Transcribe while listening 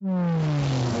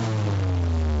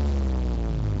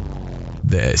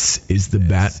This is the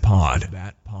Bat Pod.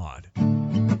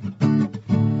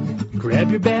 Grab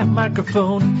your bat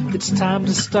microphone, it's time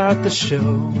to start the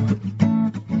show.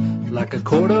 Like a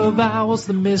court of owls,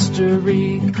 the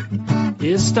mystery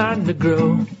is starting to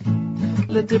grow.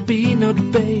 Let there be no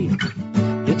debate,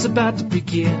 it's about to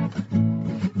begin.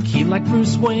 Keen like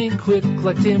Bruce Wayne, quick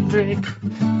like Tim Drake,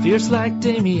 fierce like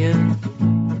Damien.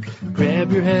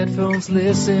 Grab your headphones,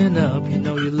 listen up, you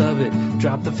know you love it,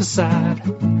 drop the facade.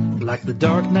 Like the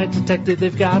Dark Knight Detective,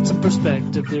 they've got some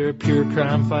perspective, they're a pure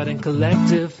crime-fighting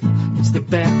collective. It's the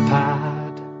Bat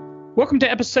Pod. Welcome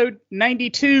to episode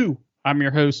 92. I'm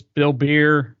your host, Bill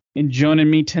Beer, and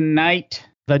joining me tonight,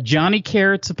 the Johnny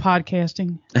Carrots of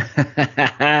podcasting.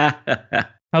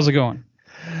 How's it going?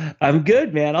 I'm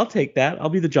good, man. I'll take that. I'll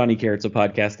be the Johnny Carrots of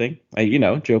podcasting.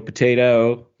 Joe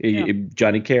Potato,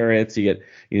 Johnny Carrots. You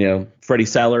get, Freddie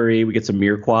Celery. We get some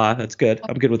Mirepoix. That's good.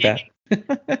 I'm good with that.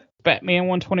 Batman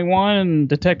 121 and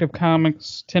Detective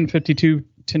Comics 1052,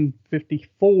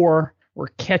 1054. We're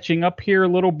catching up here a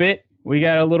little bit. We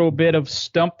got a little bit of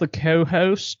Stump the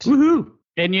Co-Host. Woohoo!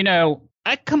 And,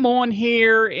 I come on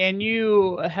here and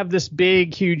you have this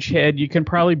big, huge head. You can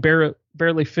probably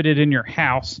barely fit it in your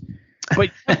house. But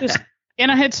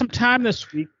and I had some time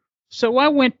this week, so I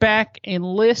went back and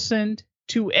listened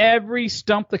to every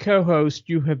Stump the Co-Host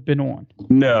you have been on.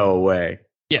 No way.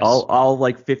 Yes. All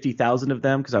like 50,000 of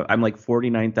them, because I'm like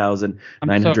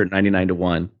 49,999 to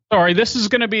 1. Sorry, this is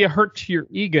going to be a hurt to your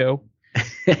ego.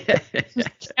 This is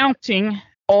counting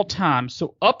all time.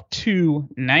 So up to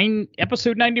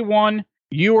episode 91,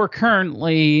 you are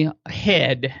currently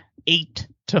ahead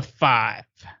 8-5.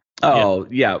 Oh,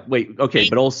 yeah. Wait. Okay.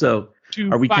 But also,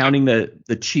 are we counting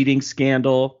the cheating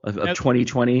scandal of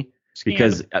 2020?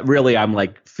 Because really, I'm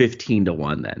like 15 to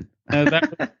 1 then. No,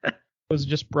 that was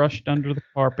just brushed under the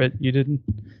carpet. You didn't.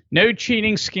 No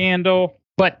cheating scandal.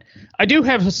 But I do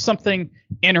have something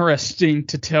interesting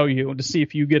to tell you to see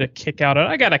if you get a kick out of it.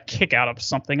 I got a kick out of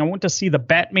something. I went to see the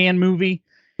Batman movie.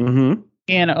 Mm-hmm.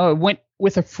 And went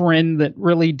with a friend that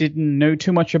really didn't know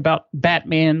too much about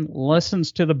Batman,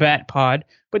 listens to the Bat Pod,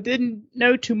 but didn't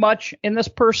know too much. And this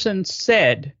person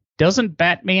said, "Doesn't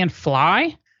Batman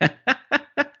fly?"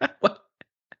 What?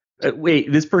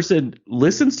 Wait, this person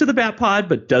listens to the Bat Pod,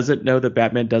 but doesn't know that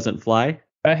Batman doesn't fly?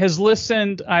 Has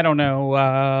listened, I don't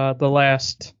know, the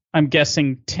last, I'm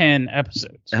guessing, 10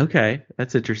 episodes. Okay,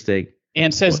 that's interesting.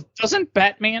 And says, "Doesn't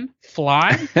Batman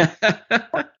fly?"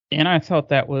 And I thought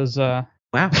that was... Wow.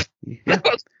 Yeah. That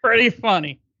was pretty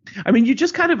funny. I mean, you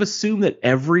just kind of assume that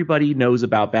everybody knows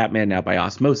about Batman now by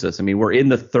osmosis. I mean, we're in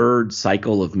the third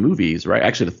cycle of movies, right?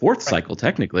 Actually, the fourth cycle,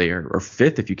 technically, or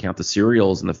fifth if you count the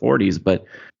serials in the 40s. But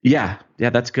yeah,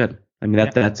 that's good. I mean,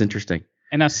 that's interesting.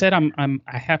 And I said I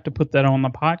have to put that on the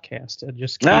podcast. I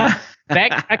just can't.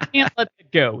 I can't let it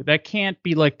go. That can't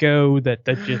be let go. That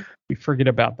just we forget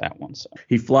about that one. So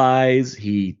he flies.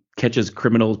 He catches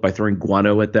criminals by throwing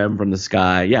guano at them from the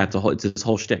sky. Yeah, it's his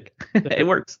whole shtick. It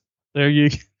works. There you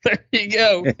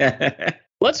go.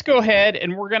 Let's go ahead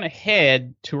and we're gonna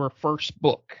head to our first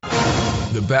book.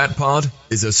 The Bat Pod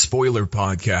is a spoiler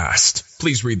podcast.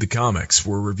 Please read the comics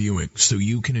we're reviewing so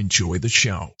you can enjoy the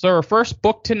show. So our first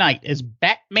book tonight is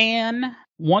Batman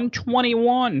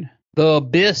 121, The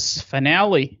Abyss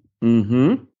finale.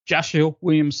 Mm-hmm. Joshua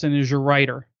Williamson is your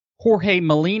writer. Jorge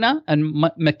Molina and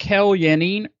Mikel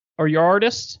Yanin are your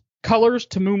artists. Colors,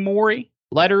 Tamu Mori.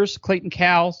 Letters, Clayton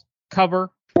Cowles.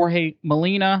 Cover, Jorge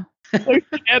Molina.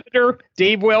 Editor,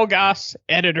 Dave Welgoss.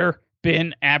 Editor,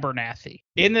 Ben Abernathy.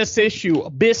 In this issue,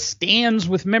 Abyss stands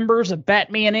with members of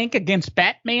Batman Inc. against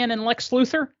Batman and Lex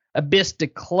Luthor. Abyss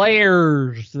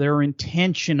declares their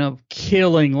intention of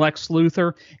killing Lex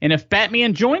Luthor, and if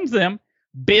Batman joins them,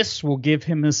 Abyss will give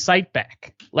him his sight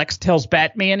back. Lex tells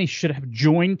Batman he should have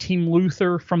joined Team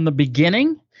Luthor from the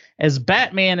beginning, as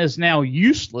Batman is now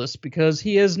useless because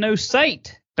he has no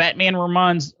sight. Batman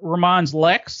reminds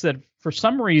Lex that for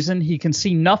some reason he can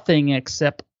see nothing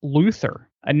except Luthor,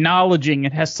 acknowledging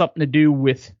it has something to do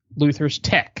with Luthor's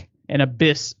tech and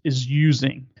Abyss is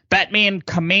using. Batman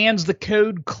commands the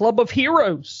code Club of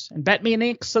Heroes, and Batman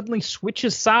Inc. suddenly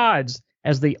switches sides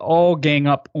as they all gang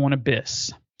up on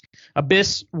Abyss.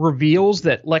 Abyss reveals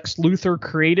that Lex Luthor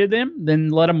created them, then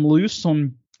let him loose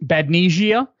on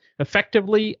Badnesia,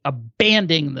 effectively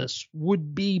abandoning this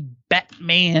would-be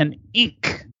Batman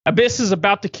Inc. Abyss is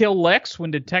about to kill Lex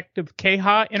when Detective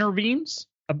Keha intervenes.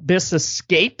 Abyss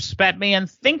escapes. Batman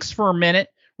thinks for a minute,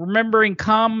 remembering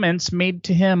comments made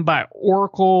to him by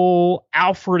Oracle,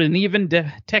 Alfred, and even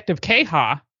Detective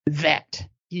Keha, that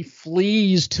he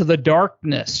flees to the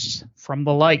darkness from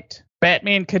the light.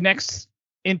 Batman connects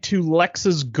into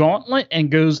Lex's gauntlet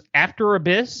and goes after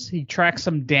Abyss. He tracks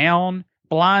him down,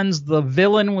 blinds the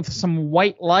villain with some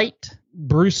white light.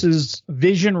 Bruce's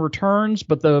vision returns,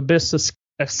 but the Abyss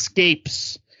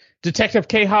escapes. Detective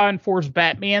Keha informs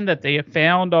Batman that they have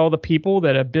found all the people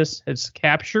that Abyss has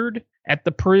captured. At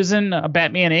the prison,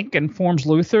 Batman Inc. informs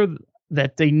Luthor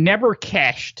that they never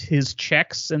cashed his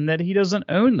checks and that he doesn't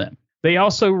own them. They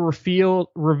also revealed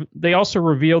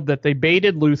that they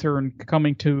baited Luthor in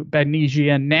coming to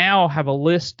Badnesia and now have a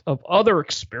list of other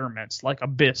experiments like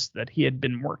Abyss that he had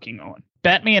been working on.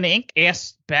 Batman Inc.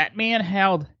 asks Batman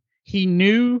how he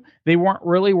knew they weren't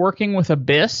really working with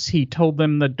Abyss. He told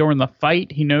them that during the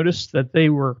fight, he noticed that they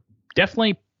were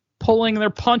definitely pulling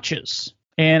their punches.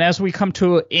 And as we come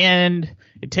to an end,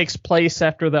 it takes place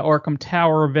after the Arkham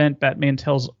Tower event. Batman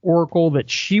tells Oracle that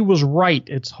she was right.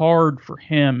 It's hard for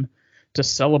him to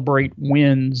celebrate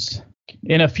wins.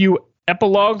 In a few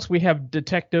epilogues, we have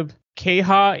Detective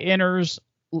Keha enters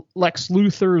Lex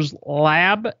Luthor's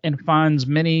lab and finds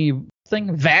many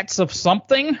vats of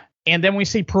something. And then we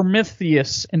see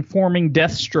Prometheus informing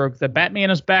Deathstroke that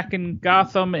Batman is back in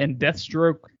Gotham, and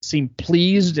Deathstroke seemed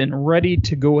pleased and ready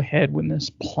to go ahead with this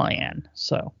plan.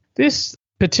 So this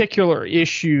particular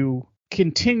issue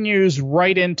continues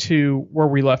right into where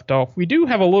we left off. We do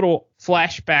have a little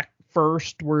flashback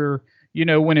first where,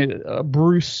 when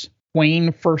Bruce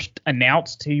Wayne first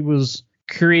announced he was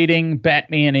creating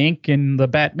Batman Inc. and the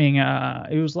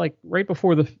Batman, it was like right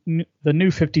before the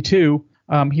New 52.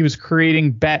 He was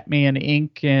creating Batman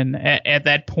Inc. And at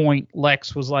that point,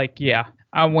 Lex was like, yeah,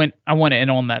 I want in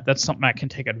on that. That's something I can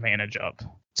take advantage of.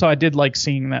 So I did like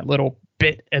seeing that little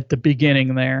bit at the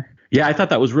beginning there. Yeah, I thought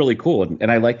that was really cool.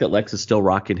 And I like that Lex is still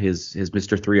rocking his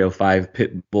Mr. 305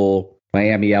 Pitbull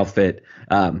Miami outfit.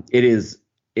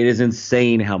 It is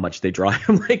insane how much they draw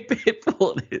him like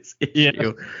Pitbull in his issue.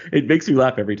 Yeah. It makes me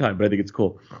laugh every time, but I think it's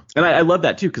cool. And I love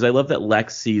that too, because I love that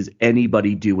Lex sees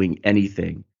anybody doing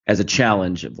anything as a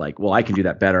challenge of like, well, I can do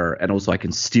that better, and also I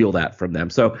can steal that from them.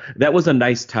 So that was a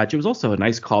nice touch. It was also a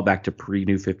nice callback to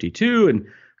pre-New 52, and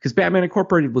because Batman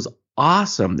Incorporated was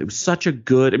awesome. It was such a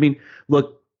good. I mean,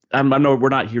 look, I know we're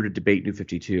not here to debate New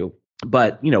 52,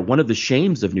 but one of the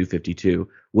shames of New 52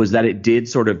 was that it did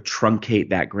sort of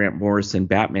truncate that Grant Morrison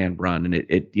Batman run, and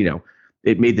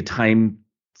it made the time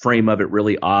frame of it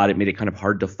really odd. It made it kind of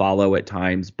hard to follow at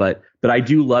times, but I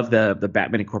do love the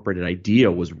Batman Incorporated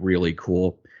idea was really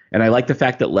cool. And I like the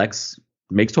fact that Lex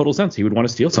makes total sense. He would want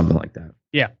to steal something like that.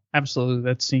 Yeah, absolutely.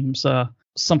 That seems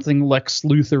something Lex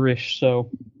Luthor-ish.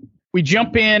 So we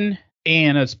jump in,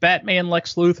 and it's Batman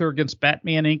Lex Luthor against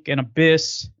Batman Inc. and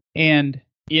Abyss. And,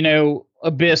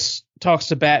 Abyss talks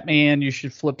to Batman, you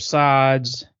should flip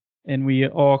sides, and we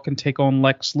all can take on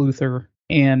Lex Luthor.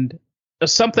 And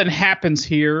something happens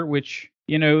here, which,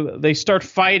 they start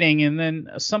fighting, and then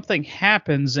something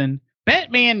happens, and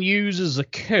Batman uses a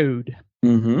code.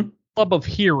 Mm-hmm. Club of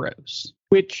Heroes,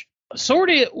 which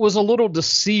sort of was a little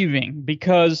deceiving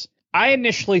because I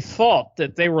initially thought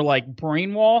that they were like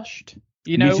brainwashed,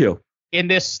 Me too. In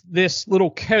this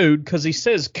little code, because he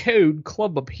says code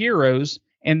Club of Heroes,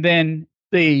 and then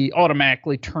they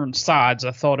automatically turn sides.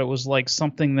 I thought it was like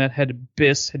something that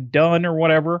Abyss had done or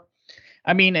whatever.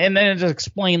 I mean, and then it's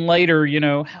explained later,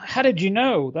 how did you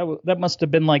know? That must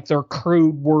have been like their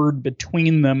code word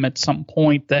between them at some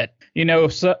point that,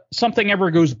 if something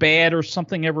ever goes bad or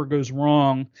something ever goes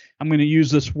wrong, I'm going to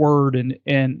use this word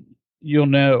and you'll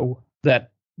know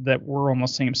that we're on the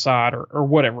same side or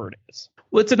whatever it is.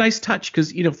 Well, it's a nice touch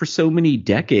because, for so many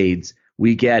decades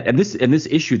we get, and this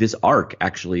issue, this arc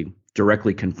actually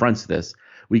directly confronts this.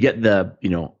 We get the,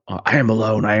 I am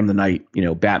alone, I am the night,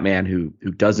 Batman who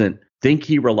doesn't think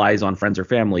he relies on friends or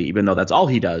family, even though that's all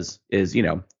he does is,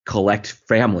 collect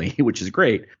family, which is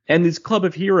great. And this Club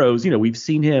of Heroes, we've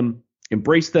seen him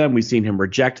embrace them. We've seen him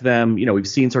reject them. We've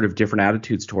seen sort of different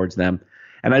attitudes towards them.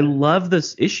 And I love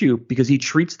this issue because he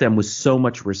treats them with so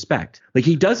much respect. Like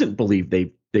he doesn't believe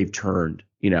they've turned,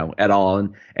 at all.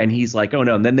 And he's like, oh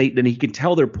no. And then he can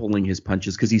tell they're pulling his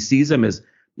punches because he sees them as,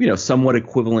 somewhat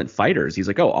equivalent fighters. He's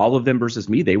like, oh, all of them versus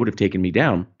me, they would have taken me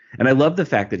down. And I love the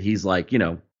fact that he's like,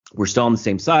 we're still on the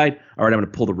same side. All right, I'm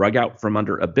going to pull the rug out from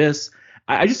under Abyss.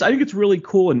 I think it's really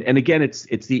cool. And again,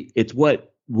 it's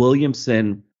what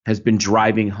Williamson has been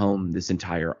driving home this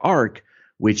entire arc,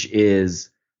 which is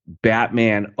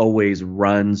Batman always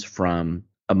runs from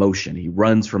emotion. He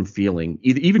runs from feeling,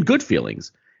 even good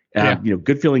feelings.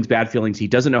 Good feelings, bad feelings. He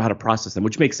doesn't know how to process them,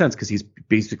 which makes sense because he's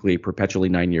basically perpetually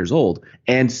 9 years old.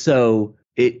 And so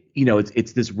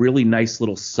it's this really nice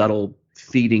little subtle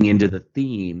feeding into the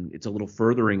theme. It's a little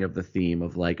furthering of the theme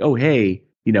of like, oh, hey,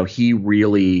 he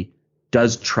really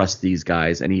does trust these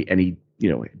guys, and he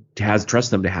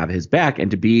trust them to have his back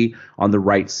and to be on the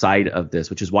right side of this,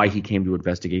 which is why he came to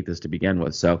investigate this to begin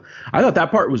with. So I thought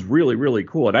that part was really, really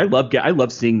cool. And I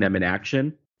love seeing them in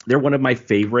action. They're one of my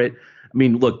favorite. I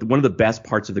mean, look, one of the best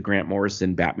parts of the Grant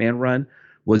Morrison Batman run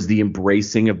was the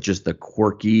embracing of just the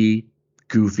quirky,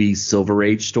 goofy Silver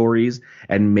Age stories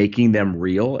and making them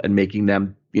real and making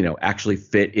them, actually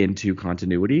fit into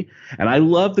continuity. And I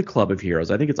love the Club of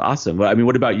Heroes. I think it's awesome. I mean,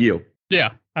 what about you?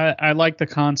 Yeah, I like the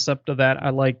concept of that.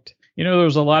 I liked,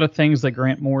 there's a lot of things that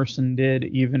Grant Morrison did,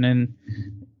 even in,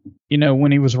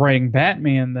 when he was writing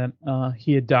Batman, that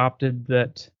he adopted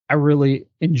that I really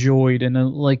enjoyed. And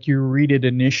like you read it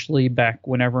initially back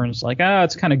when everyone's like,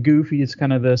 it's kind of goofy, it's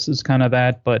kind of this, it's kind of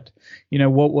that. But,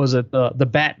 what was it? The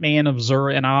Batman of Zur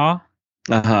and Ah?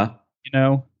 Uh-huh.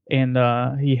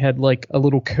 And he had like a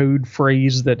little code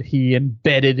phrase that he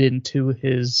embedded into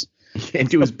his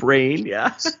brain.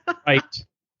 Yeah. Right.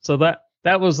 So that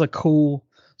was a cool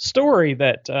story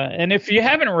that, and if you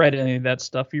haven't read any of that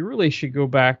stuff, you really should go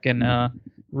back and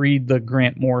read the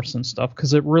Grant Morrison stuff,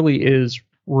 because it really is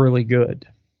really good.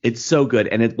 It's so good.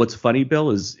 And what's funny,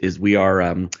 Bill, is we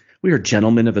are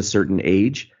gentlemen of a certain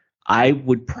age. I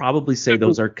would probably say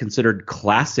those are considered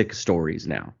classic stories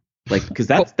now. Like, because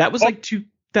that was like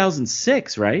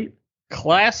 2006, right?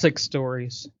 Classic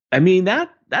stories. I mean,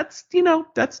 that's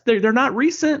they're not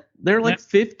recent. They're like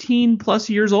 15 plus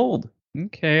years old.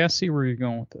 Okay, I see where you're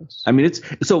going with this. I mean,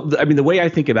 the way I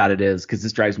think about it is, because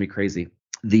this drives me crazy.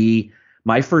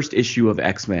 My first issue of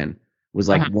X-Men was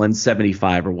like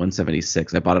 175 or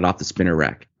 176. I bought it off the spinner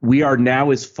rack. We are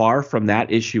now as far from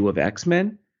that issue of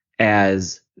X-Men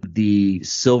as the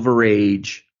Silver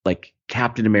Age, like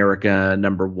Captain America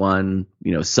 #1,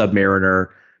 Submariner,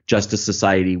 Justice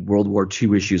Society, World War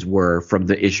II issues were from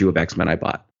the issue of X-Men I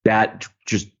bought. That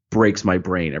just breaks my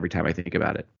brain every time I think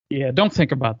about it. Yeah, don't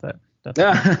think about that.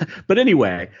 But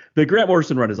anyway, the Grant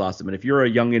Morrison run is awesome. And if you're a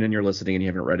youngin' and you're listening and you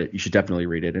haven't read it, you should definitely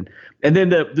read it. And then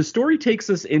the story takes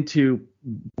us into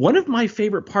one of my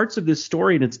favorite parts of this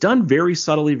story. And it's done very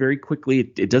subtly, very quickly.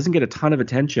 It doesn't get a ton of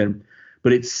attention,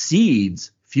 but it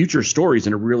seeds future stories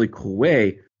in a really cool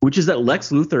way, which is that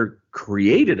Lex Luthor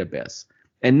created Abyss.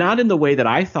 And not in the way that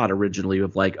I thought originally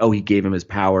of like, oh, he gave him his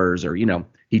powers, or,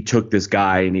 he took this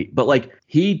guy but like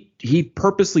he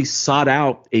purposely sought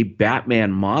out a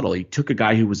Batman model. He took a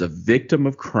guy who was a victim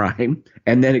of crime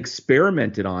and then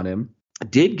experimented on him,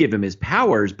 did give him his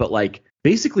powers, but like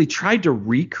basically tried to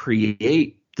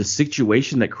recreate the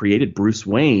situation that created Bruce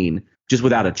Wayne just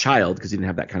without a child, because he didn't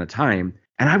have that kind of time.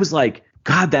 And I was like,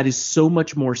 God, that is so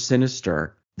much more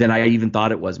sinister than I even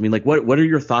thought it was. I mean, like, what are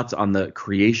your thoughts on the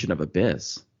creation of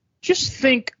Abyss? Just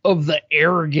think of the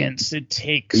arrogance it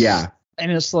takes. Yeah.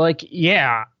 And it's like,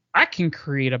 yeah, I can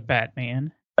create a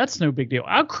Batman. That's no big deal.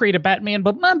 I'll create a Batman,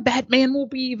 but my Batman will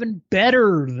be even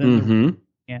better than the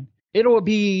Batman. It'll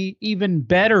be even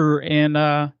better.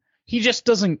 And he just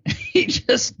doesn't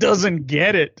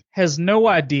get it. Has no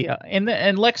idea.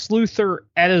 And Lex Luthor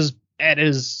at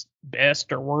his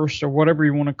best or worst or whatever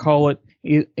you want to call it,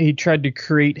 he tried to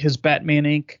create his Batman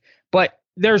Inc. But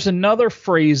there's another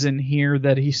phrase in here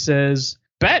that he says,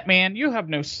 Batman, you have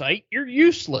no sight. You're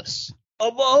useless.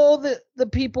 Of all the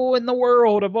people in the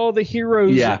world, of all the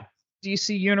heroes in the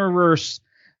DC universe,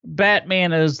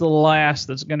 Batman is the last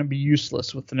that's going to be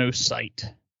useless with no sight.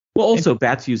 Well, also,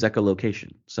 bats use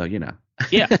echolocation. So, Yeah.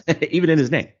 Even in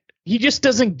his name. He just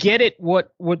doesn't get it,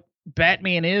 what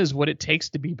Batman is, what it takes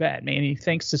to be Batman. He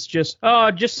thinks it's just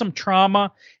some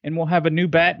trauma, and we'll have a new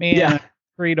Batman and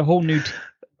create a whole new team.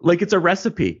 Like it's a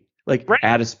recipe. Like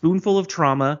add a spoonful of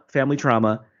trauma, family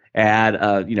trauma, add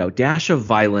a dash of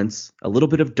violence, a little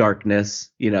bit of darkness,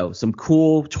 some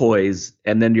cool toys,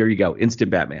 and then there you go, instant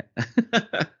Batman.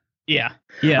 Yeah.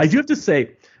 I do have to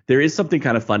say, there is something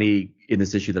kind of funny in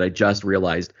this issue that I just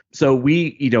realized. So I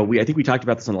think we talked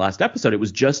about this on the last episode. It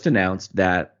was just announced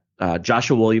that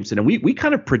Joshua Williamson, and we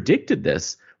kind of predicted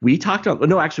this. We talked about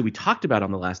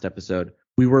on the last episode.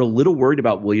 We were a little worried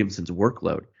about Williamson's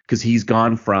workload, because he's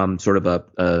gone from sort of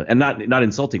and not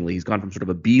insultingly, he's gone from sort of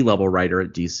a B-level writer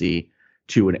at DC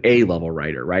to an A-level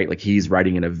writer, right? Like he's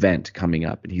writing an event coming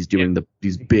up, and he's doing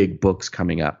these big books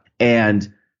coming up.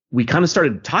 And we kind of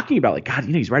started talking about like, God,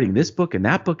 he's writing this book and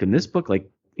that book and this book.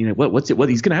 Like, what's it? What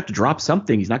he's going to have to drop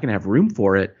something. He's not going to have room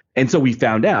for it. And so we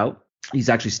found out he's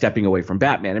actually stepping away from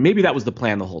Batman. And maybe that was the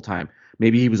plan the whole time.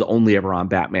 Maybe he was only ever on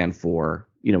Batman for,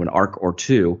 an arc or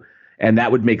two. And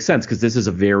that would make sense, because this is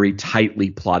a very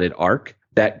tightly plotted arc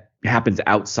that happens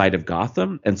outside of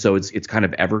Gotham. And so it's kind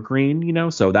of evergreen,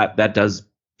 so that does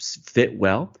fit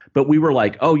well. But we were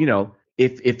like,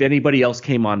 if anybody else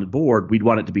came on board, we'd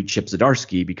want it to be Chip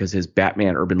Zdarsky, because his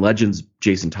Batman Urban Legends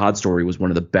Jason Todd story was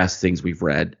one of the best things we've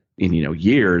read in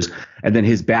years. And then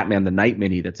his Batman the Night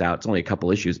mini that's out, it's only a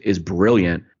couple issues, is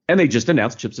brilliant. And they just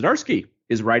announced Chip Zdarsky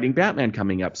is writing Batman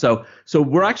coming up. So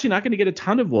we're actually not going to get a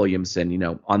ton of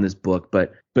Williamson, on this book.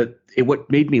 But what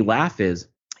made me laugh is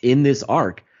in this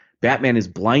arc, Batman is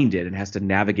blinded and has to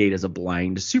navigate as a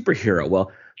blind superhero.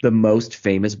 Well, the most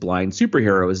famous blind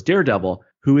superhero is Daredevil,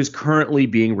 who is currently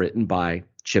being written by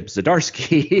Chip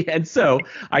Zdarsky. And so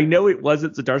I know it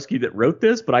wasn't Zdarsky that wrote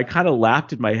this, but I kind of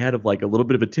laughed in my head of like a little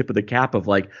bit of a tip of the cap of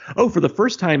like, oh, for the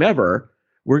first time ever,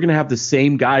 we're going to have the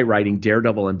same guy writing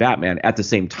Daredevil and Batman at the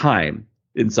same time.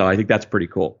 And so I think that's pretty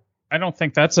cool. I don't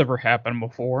think that's ever happened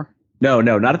before. No,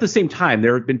 not at the same time.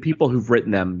 There have been people who've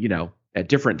written them, at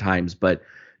different times, but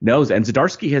no. And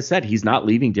Zdarsky has said he's not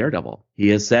leaving Daredevil. He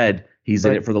has said he's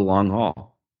in it for the long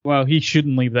haul. Well, he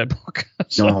shouldn't leave that book.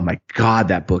 So. Oh my God,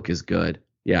 that book is good.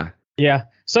 Yeah. Yeah.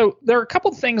 So there are a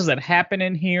couple things that happen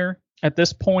in here at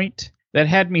this point that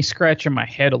had me scratching my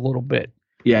head a little bit.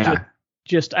 Yeah.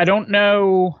 Just I don't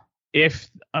know if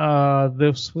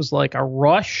this was like a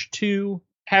rush to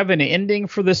have an ending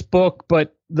for this book,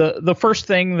 but the first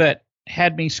thing that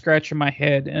had me scratching my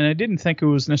head, and I didn't think it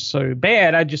was necessarily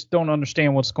bad, I just don't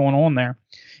understand what's going on there,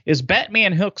 is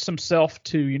Batman hooks himself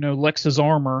to, Lex's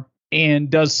armor and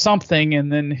does something,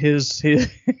 and then his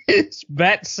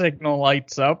bat signal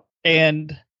lights up,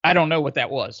 and I don't know what that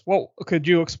was. Well, could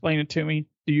you explain it to me?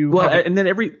 And then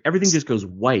everything just goes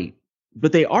white.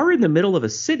 But they are in the middle of a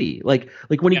city. Like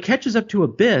when he catches up to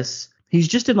Abyss, he's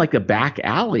just in like a back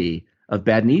alley of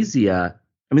Badnesia.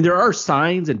 I mean, there are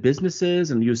signs and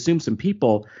businesses, and you assume some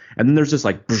people, and then there's this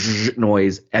like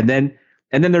noise, and then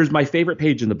there's my favorite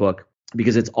page in the book,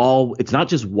 because it's not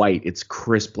just white, it's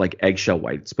crisp like eggshell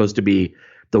white. It's supposed to be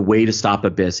the way to stop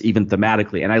Abyss, even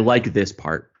thematically. And I like this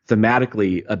part.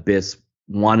 Thematically, Abyss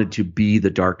wanted to be the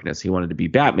darkness. He wanted to be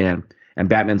Batman. And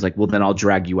Batman's like, well, then I'll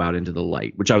drag you out into the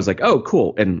light, which I was like, oh,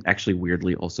 cool. And actually,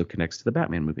 weirdly, also connects to the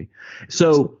Batman movie.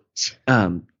 So,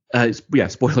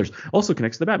 spoilers, also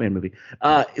connects to the Batman movie.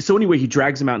 So anyway, he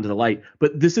drags him out into the light.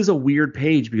 But this is a weird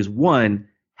page because, one,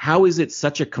 how is it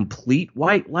such a complete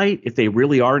white light if they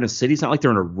really are in a city? It's not like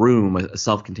they're in a room, a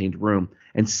self-contained room.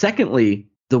 And secondly,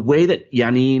 the way that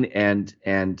Yanin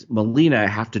and Melina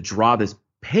have to draw this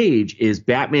page is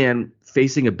Batman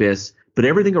facing Abyss, but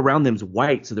everything around them is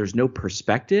white, so there's no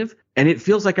perspective. And it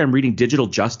feels like I'm reading Digital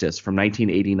Justice from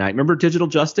 1989. Remember Digital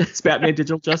Justice? Batman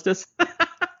Digital Justice?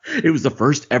 It was the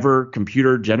first ever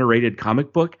computer-generated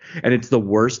comic book, and it's the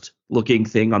worst looking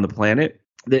thing on the planet.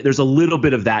 There's a little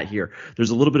bit of that here.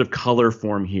 There's a little bit of color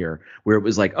form here where it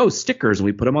was like, oh, stickers, and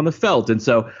we put them on the felt. And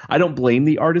so I don't blame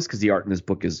the artist, because the art in this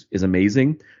book is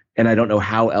amazing. And I don't know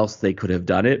how else they could have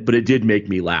done it, but it did make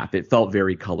me laugh. It felt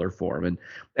very color form.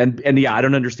 And yeah, I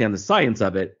don't understand the science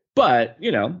of it, but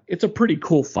it's a pretty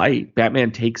cool fight.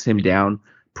 Batman takes him down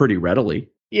pretty readily.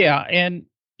 Yeah, and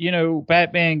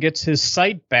Batman gets his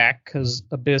sight back because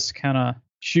Abyss kind of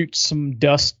shoots some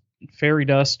dust, fairy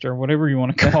dust, or whatever you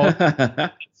want to call it.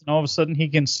 And all of a sudden he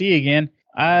can see again.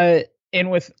 And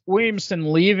with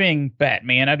Williamson leaving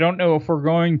Batman, I don't know if we're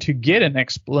going to get an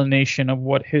explanation of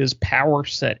what his power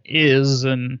set is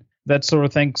and that sort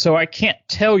of thing. So I can't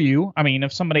tell you. I mean,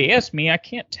 if somebody asked me, I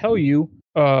can't tell you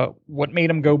what made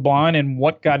him go blind and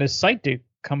what got his sight to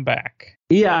come back.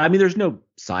 Yeah, I mean, there's no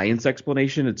science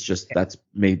explanation. It's just that's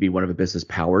maybe one of Abyss's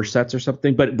power sets or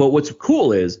something. But what's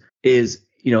cool is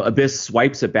Abyss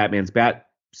swipes at Batman's bat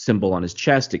symbol on his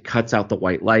chest. It cuts out the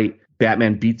white light.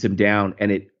 Batman beats him down,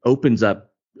 and it opens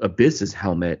up Abyss's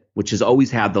helmet, which has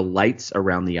always had the lights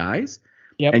around the eyes.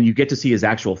 Yep. And you get to see his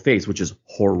actual face, which is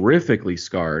horrifically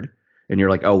scarred. And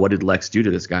you're like, oh, what did Lex do to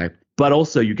this guy? But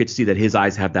also you get to see that his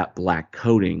eyes have that black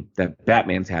coating that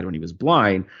Batman's had when he was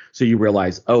blind. So you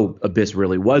realize, oh, Abyss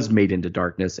really was made into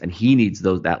darkness, and he needs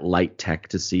that light tech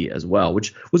to see as well,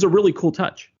 which was a really cool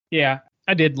touch. Yeah,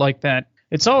 I did like that.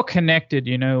 It's all connected,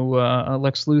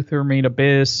 Lex Luthor made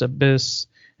Abyss.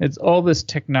 It's all this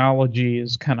technology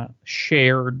is kind of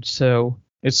shared, so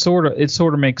it sort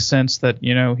of makes sense that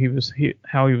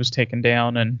how he was taken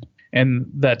down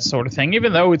and that sort of thing.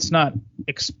 Even though it's not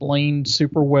explained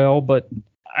super well, but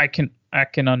I can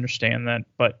understand that.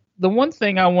 But the one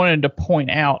thing I wanted to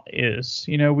point out is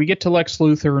we get to Lex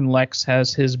Luthor, and Lex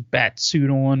has his bat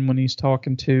suit on when he's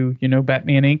talking to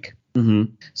Batman Inc.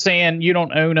 Mm-hmm. Saying you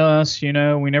don't own us, we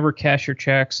never cash your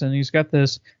checks, and he's got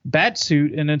this bat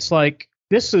suit, and it's like,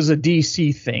 this is a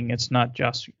DC thing. It's not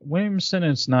Joss Williamson.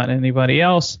 It's not anybody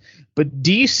else. But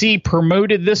DC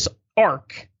promoted this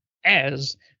arc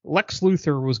as Lex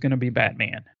Luthor was going to be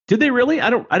Batman. Did they really? I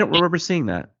don't remember seeing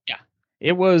that.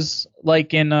 It was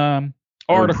like in Or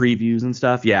article. previews and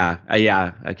stuff. Yeah.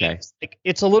 Yeah. Okay.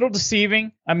 It's a little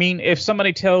deceiving. I mean, if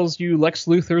somebody tells you Lex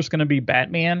Luthor's going to be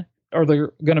Batman, or there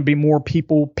are going to be more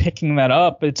people picking that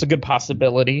up, it's a good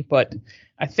possibility. But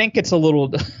I think it's a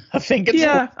little. I think it's.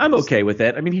 Yeah, I'm okay with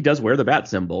it. I mean, he does wear the bat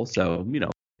symbol, so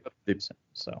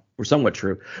So we're somewhat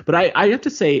true. But I have to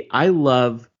say,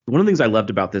 one of the things I loved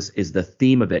about this is the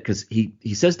theme of it, because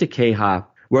he says to Keha,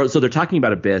 so they're talking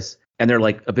about Abyss, and they're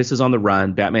like, Abyss is on the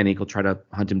run, Batman Inc. will try to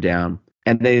hunt him down.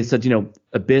 And they said,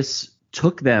 Abyss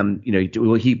took them,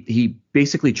 he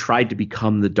basically tried to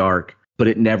become the dark, but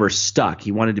it never stuck.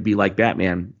 He wanted to be like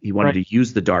Batman. He wanted to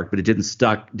use the dark, but it didn't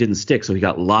stick. So he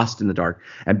got lost in the dark.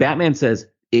 And Batman says,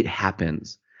 it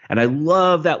happens. And I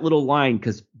love that little line,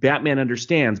 because Batman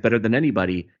understands better than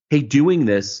anybody, hey, doing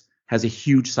this has a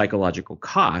huge psychological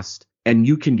cost, and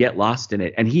you can get lost in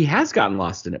it. And he has gotten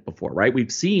lost in it before, right?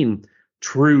 We've seen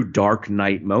true Dark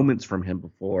Knight moments from him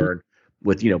before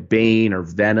with, Bane or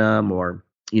Venom or,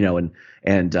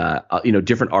 and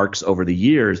different arcs over the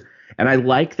years. And I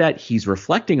like that he's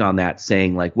reflecting on that,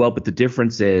 saying like, well, but the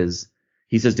difference is,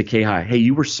 he says to Keha, hey,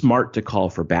 you were smart to call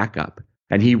for backup.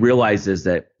 And he realizes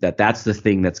that's the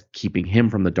thing that's keeping him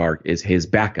from the dark, is his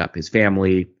backup, his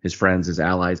family, his friends, his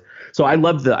allies. So I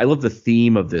love the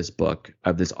theme of this book,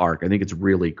 of this arc. I think it's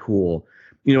really cool,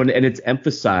 and it's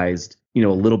emphasized, a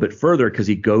little bit further, because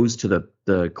he goes to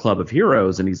the Club of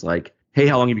Heroes and he's like, hey,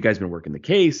 how long have you guys been working the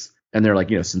case? And they're like,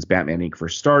 since Batman Inc.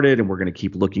 first started, and we're going to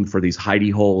keep looking for these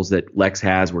hidey holes that Lex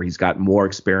has, where he's got more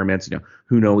experiments.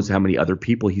 Who knows how many other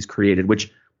people he's created,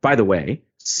 which, by the way,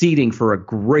 seeding for a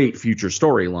great future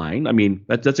storyline. I mean,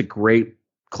 that's a great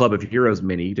Club of Heroes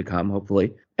mini to come,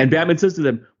 hopefully. And Batman says to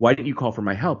them, why didn't you call for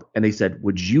my help? And they said,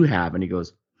 would you have? And he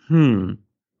goes, And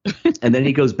then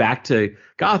he goes back to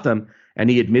Gotham and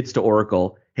he admits to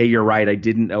Oracle, hey, you're right. I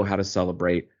didn't know how to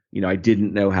celebrate. I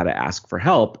didn't know how to ask for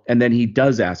help. And then he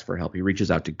does ask for help. He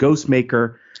reaches out to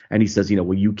Ghostmaker and he says,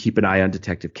 will you keep an eye on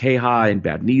Detective Keha and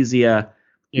Badnesia?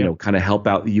 Kind of help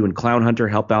out you and Clown Hunter,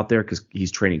 help out there, because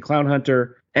he's training Clown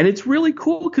Hunter. And it's really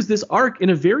cool because this arc, in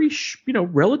a very,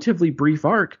 relatively brief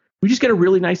arc, we just get a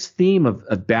really nice theme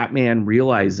of Batman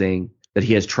realizing that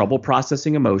he has trouble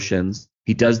processing emotions.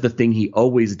 He does the thing he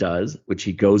always does, which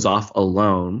he goes off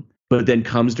alone, but then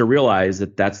comes to realize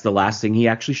that that's the last thing he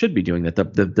actually should be doing, that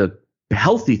the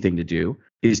healthy thing to do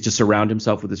is to surround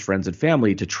himself with his friends and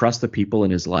family, to trust the people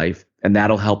in his life, and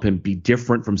that'll help him be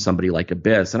different from somebody like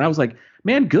Abyss. And I was like,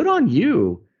 man, good on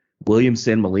you,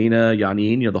 Williamson, Molina,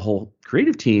 Yanin, the whole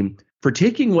creative team, for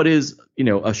taking what is,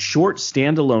 a short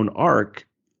standalone arc,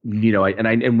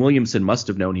 and Williamson must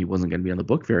have known he wasn't going to be on the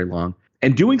book very long,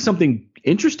 and doing something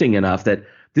interesting enough that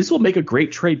this will make a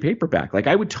great trade paperback. Like,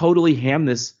 I would totally hand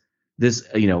this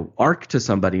arc to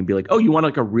somebody and be like, oh, you want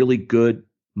like a really good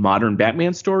modern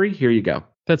Batman story? Here you go.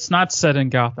 That's not set in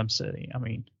Gotham City. I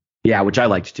mean, yeah, which I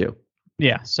liked too.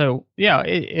 Yeah. So yeah,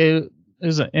 it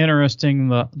is interesting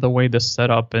the way this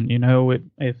set up, and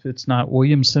if it's not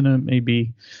Williamson, it may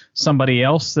be somebody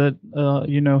else that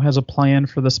has a plan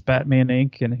for this Batman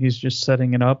Inc. and he's just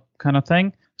setting it up, kind of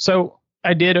thing. So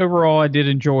I did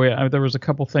enjoy it. There was a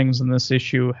couple things in this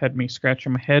issue had me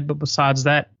scratching my head, but besides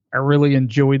that, I really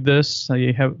enjoyed this.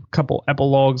 You have a couple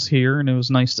epilogues here, and it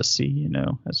was nice to see.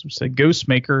 As we said,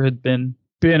 Ghostmaker had been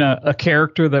a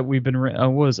character that we've been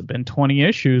been 20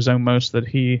 issues almost that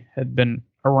he had been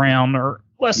around, or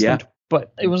less than,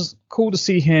 but it was cool to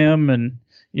see him. And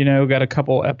got a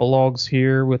couple epilogues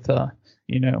here with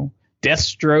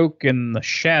Deathstroke and the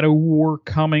Shadow War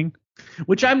coming,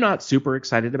 which I'm not super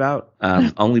excited about,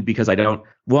 only because I don't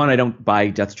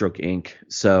buy Deathstroke Inc.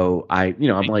 So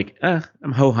I'm like,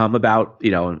 I'm ho-hum about,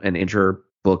 an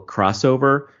inter-book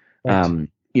crossover, right.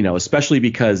 Especially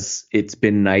because it's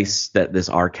been nice that this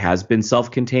arc has been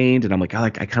self-contained, and I'm like, I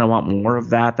kind of want more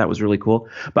of that. That was really cool.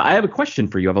 But I have a question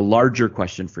for you. I have a larger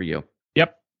question for you.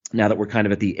 Yep. Now that we're kind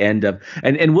of at the end of,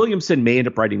 and Williamson may end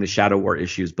up writing the Shadow War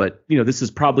issues, but this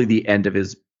is probably the end of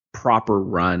his proper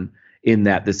run, in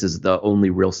that this is the only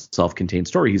real self-contained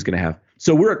story he's going to have.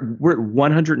 So we're at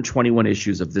 121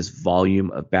 issues of this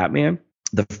volume of Batman.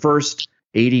 The first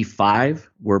 85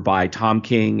 were by Tom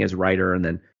King as writer, and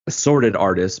then assorted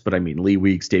artists, but I mean Lee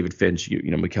Weeks, David Finch,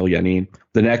 Mikel Janin.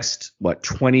 The next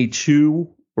 22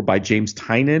 were by James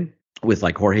Tynion, with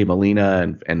like Jorge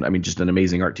Molina and I mean just an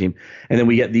amazing art team. And then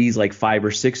we get these like 5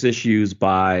 or 6 issues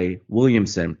by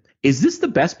Williamson. Is this the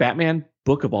best Batman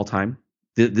book of all time?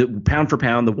 The pound for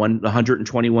pound, the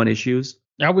 121 issues?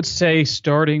 I would say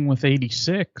starting with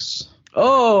 86.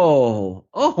 Oh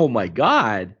my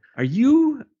God. Are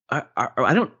you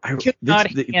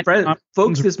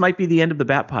Folks, this might be the end of the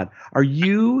Bat Pod. Are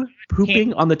you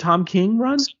pooping on the Tom King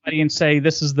run? Somebody and say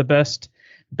this is the best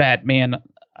Batman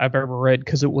I've ever read,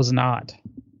 because it was not.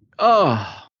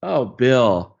 Oh,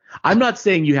 Bill. I'm not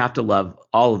saying you have to love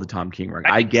all of the Tom King run.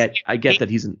 I get that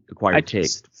he's an acquired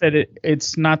taste. Said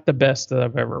it's not the best that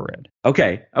I've ever read.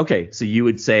 Okay. So you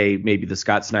would say maybe the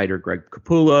Scott Snyder, Greg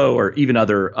Capullo, or even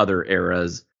other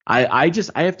eras. I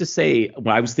have to say,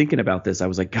 when I was thinking about this, I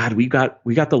was like, God, we got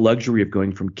the luxury of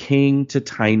going from King to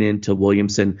Tynion to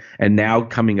Williamson, and now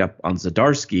coming up on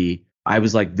Zdarsky. I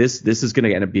was like, this is going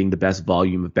to end up being the best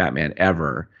volume of Batman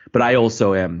ever. But I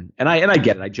also am, and I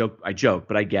get it. I joke,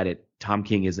 but I get it. Tom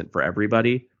King isn't for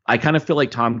everybody. I kind of feel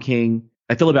like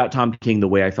I feel about Tom King the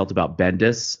way I felt about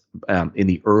Bendis in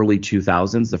the early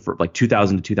 2000s, like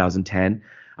 2000 to 2010.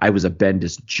 I was a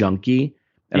Bendis junkie,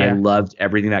 and I loved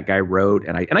everything that guy wrote.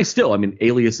 And I still,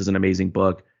 Alias is an amazing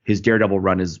book. His Daredevil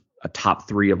run is a top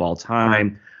 3 of all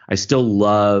time. I still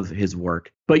love his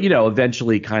work, but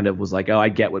eventually kind of was like, oh, I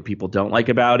get what people don't like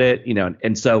about it,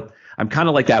 and so I'm kind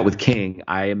of like that with King.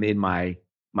 I am in my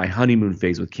honeymoon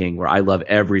phase with King, where I love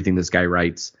everything this guy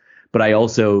writes, but I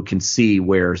also can see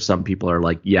where some people are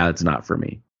like, yeah, it's not for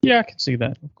me. Yeah, I can see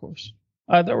that, of course.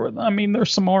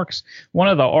 There's some arcs. One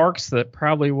of the arcs that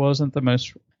probably wasn't the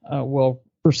most well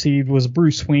perceived was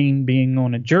Bruce Wayne being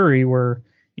on a jury, where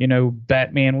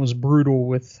Batman was brutal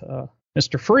with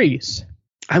Mr. Freeze.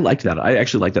 I liked that. I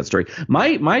actually liked that story.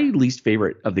 My least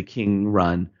favorite of the King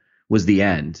run was the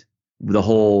end. The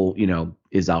whole,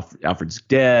 is Alfred's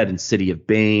dead and City of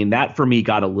Bane. That for me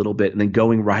got a little bit, and then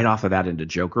going right off of that into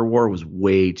Joker War was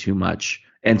way too much.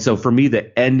 And so for me,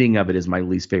 the ending of it is my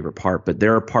least favorite part. But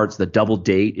there are parts, the double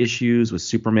date issues with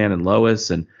Superman and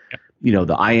Lois, and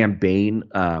the I Am Bane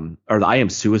or the I Am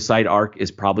Suicide arc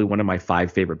is probably one of my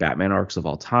 5 favorite Batman arcs of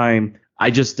all time. I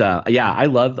just I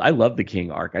love the King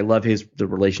arc. I love the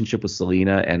relationship with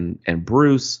Selina and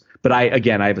Bruce. But I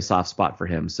have a soft spot for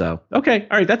him. So, okay.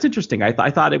 All right. That's interesting.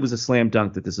 I thought it was a slam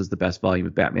dunk that this is the best volume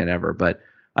of Batman ever. But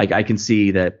I can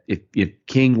see that if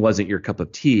King wasn't your cup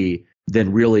of tea,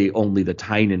 then really only the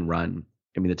Tynion run.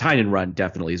 The Tynion run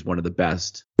definitely is one of the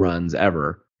best runs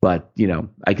ever. But,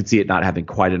 I could see it not having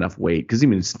quite enough weight, because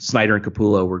Snyder and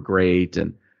Capullo were great.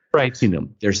 And, right.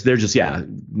 There's just,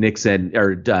 Nixon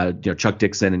or, Chuck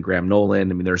Dixon and Graham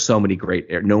Nolan. There's so many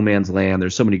great No Man's Land.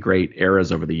 There's so many great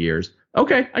eras over the years.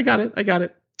 Okay, I got it.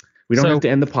 We don't have to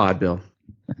end the pod, Bill.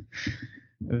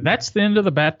 That's the end of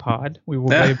the Bat Pod. We will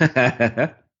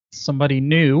give somebody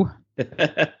new.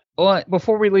 Well,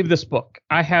 before we leave this book,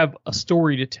 I have a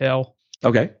story to tell.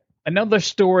 Okay. Another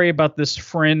story about this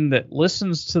friend that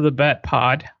listens to the Bat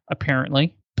Pod,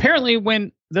 apparently. Apparently,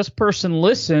 when this person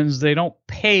listens, they don't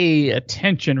pay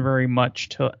attention very much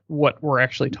to what we're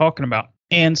actually talking about.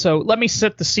 And so let me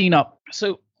set the scene up.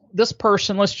 So this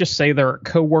person, let's just say they're a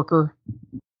coworker.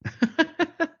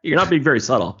 You're not being very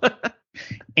subtle.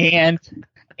 and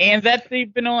that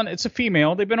they've been on, it's a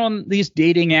female, they've been on these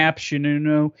dating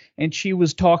apps, and she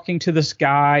was talking to this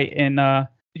guy, and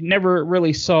never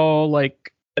really saw,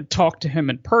 talk to him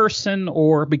in person,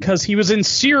 or because he was in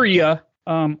Syria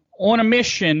on a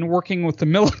mission working with the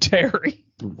military.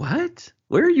 What?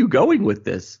 Where are you going with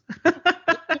this?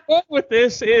 With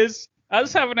this is, I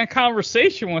was having a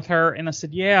conversation with her, and I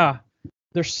said, yeah,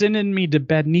 they're sending me to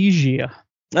Badnesia.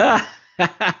 And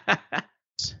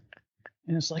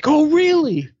it's like, oh,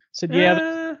 really? I said,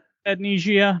 yeah,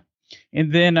 Badnesia.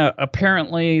 And then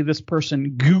apparently this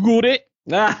person Googled it.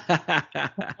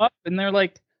 And they're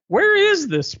like, where is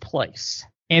this place?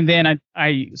 And then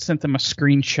I sent them a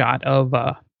screenshot of,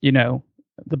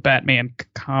 the Batman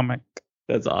comic.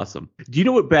 That's awesome. Do you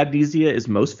know what Badnesia is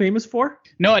most famous for?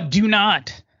 No, I do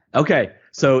not. Okay,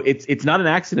 so it's not an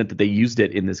accident that they used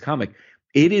it in this comic.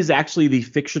 It is actually the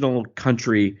fictional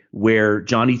country where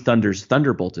Johnny Thunder's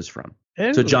Thunderbolt is from.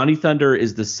 Oh. So Johnny Thunder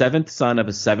is the 7th son of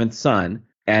a 7th son,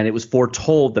 and it was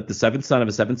foretold that the 7th son of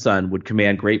a 7th son would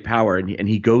command great power, and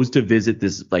he goes to visit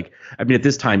this, at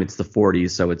this time it's the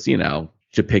 40s, so it's,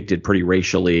 depicted pretty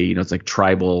racially, it's like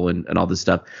tribal and all this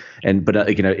stuff, but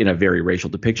in a very racial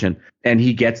depiction. And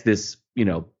he gets this,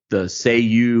 the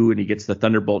Seiyu, and he gets the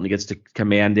Thunderbolt, and he gets to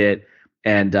command it.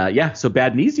 And so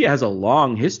Badnesia has a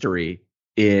long history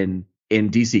in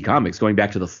DC Comics, going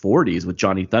back to the 40s with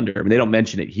Johnny Thunder. They don't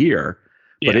mention it here,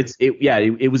 but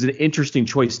it was an interesting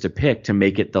choice to pick to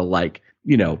make it the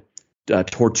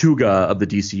Tortuga of the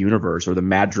DC universe, or the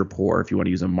Madripoor, if you want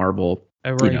to use a Marvel,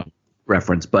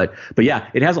 reference. But yeah,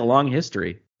 it has a long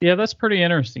history. Yeah, that's pretty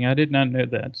interesting. I did not know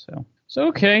that. So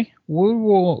okay, we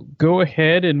will go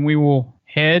ahead and we will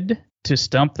head to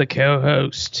Stump the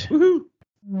Co-Host. Woohoo!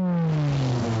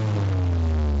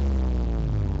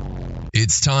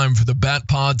 It's time for the Bat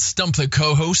Pod Stump the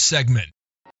Co-Host segment.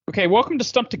 Okay, welcome to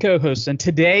Stump the Co-Host. And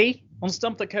today on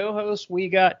Stump the Co-Host, we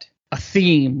got a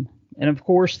theme. And of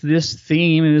course, this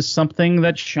theme is something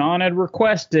that Sean had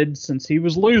requested since he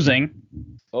was losing.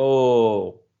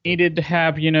 Oh. Needed to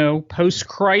have,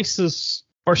 post-crisis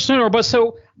or sooner. But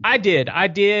so I did.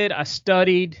 I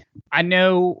studied. I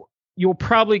know you'll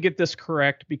probably get this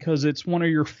correct because it's one of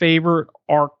your favorite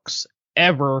arcs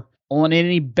ever on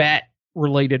any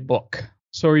Bat-related book.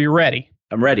 So are you ready?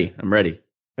 I'm ready.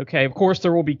 Okay, of course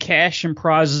there will be cash and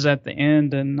prizes at the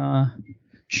end, and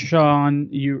Sean,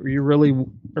 you really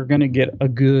are going to get a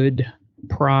good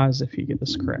prize if you get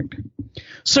this correct.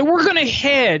 So we're going to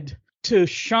head to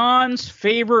Sean's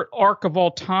favorite arc of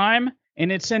all time, and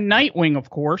it's in Nightwing, of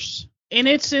course, and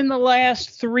it's in the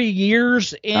last 3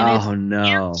 years. And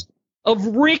years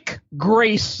of Rick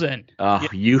Grayson. Oh,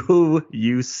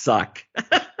 you suck.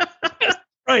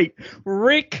 Right,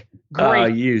 Rick Grayson. Oh,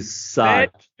 you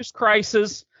suck. Bad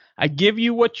Crisis. I give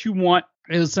you what you want.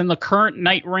 It's in the current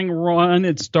Nightwing run.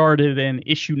 It started in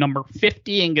issue number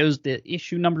 50 and goes to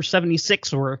issue number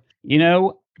 76, where,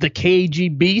 the cagey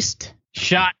beast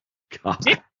shot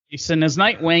Dick Grayson as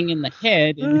Nightwing in the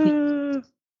head, and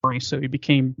so he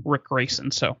became Rick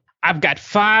Grayson. So I've got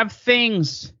 5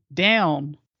 things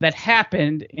down that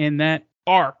happened in that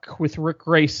arc with Rick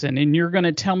Grayson, and you're going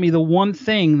to tell me the one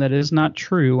thing that is not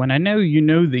true. And I know you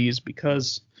know these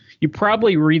because you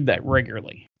probably read that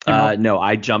regularly. No,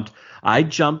 I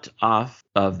jumped off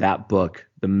of that book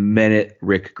the minute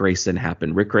Rick Grayson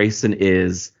happened. Rick Grayson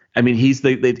is,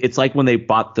 it's like when they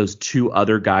bought those 2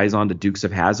 other guys onto Dukes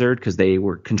of Hazzard because they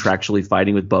were contractually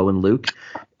fighting with Bo and Luke.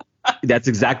 That's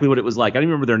exactly what it was like. I don't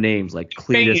even remember their names, like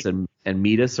Cletus and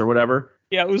Metis or whatever.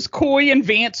 Yeah, it was Coy and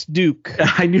Vance Duke.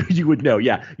 I knew you would know.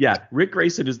 Yeah. Rick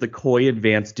Grayson is the Coy and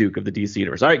Vance Duke of the DC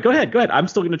universe. All right, go ahead. I'm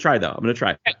still going to try, though. I'm going to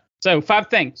try. Okay. So 5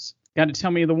 things. Got to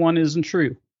tell me the one isn't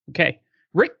true. Okay.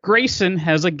 Rick Grayson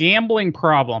has a gambling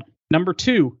problem. Number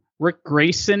 2, Rick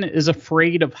Grayson is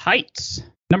afraid of heights.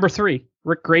 Number 3,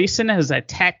 Rick Grayson has a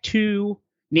tattoo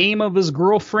name of his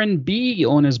girlfriend B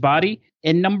on his body.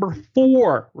 And number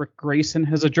 4, Rick Grayson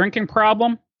has a drinking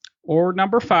problem. Or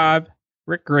number 5,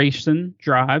 Rick Grayson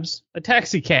drives a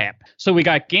taxi cab. So we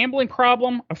got gambling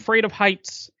problem, afraid of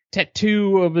heights,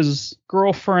 tattoo of his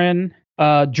girlfriend,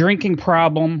 drinking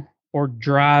problem, or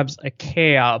drives a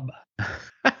cab.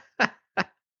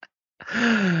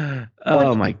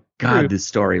 Oh my God, this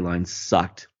storyline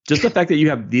sucked. Just the fact that you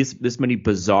have this many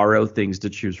bizarro things to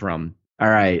choose from. All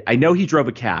right, I know he drove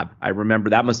a cab. I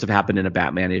remember that must have happened in a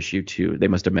Batman issue too. They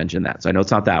must have mentioned that, so I know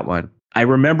it's not that one. I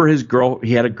remember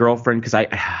he had a girlfriend because I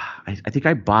think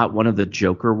I bought one of the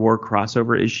Joker War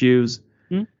crossover issues,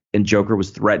 and Joker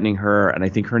was threatening her, and I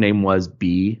think her name was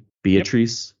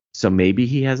Beatrice. Yep. So maybe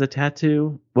he has a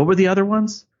tattoo. What were the other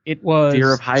ones? It was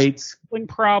fear of heights, gambling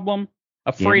problem,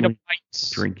 afraid of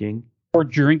heights, drinking, or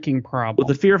drinking problem.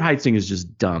 Well, the fear of heights thing is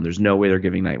just dumb. There's no way they're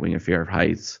giving Nightwing a fear of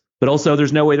heights, but also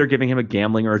there's no way they're giving him a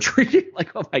gambling or a drinking.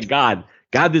 Like, oh my God,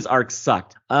 this arc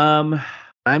sucked. I'm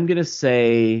gonna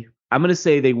say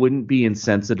they wouldn't be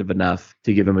insensitive enough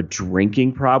to give him a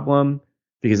drinking problem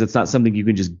because it's not something you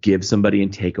can just give somebody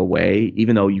and take away.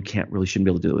 Even though you shouldn't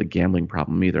be able to do the gambling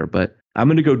problem either. But I'm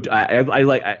gonna go. I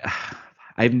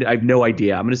have no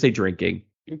idea. I'm gonna say drinking.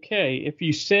 Okay, if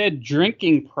you said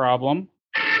drinking problem.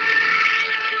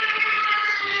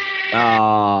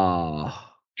 Oh.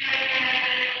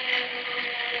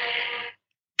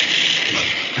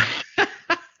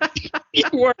 You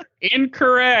were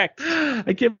incorrect.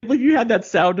 I can't believe you had that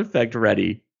sound effect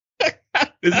ready.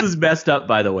 This is messed up,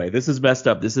 by the way. This is messed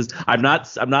up. I'm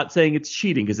not saying it's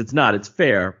cheating because it's not. It's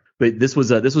fair. But this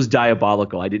was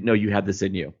diabolical. I didn't know you had this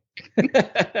in you.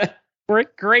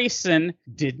 Rick Grayson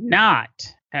did not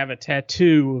have a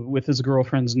tattoo with his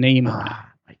girlfriend's name on it. Oh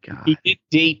my God. He did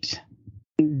date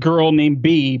a girl named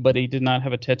B, but he did not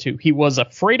have a tattoo. He was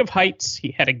afraid of heights.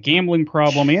 He had a gambling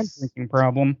problem and drinking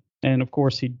problem. And of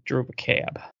course, he drove a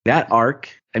cab. That arc,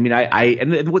 and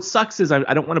what sucks is I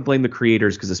don't want to blame the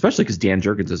creators especially because Dan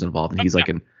Jurgens is involved and he's like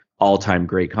an all-time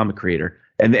great comic creator.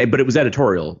 But it was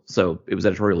editorial, so it was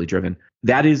editorially driven.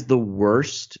 That is the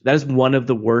worst. That is one of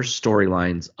the worst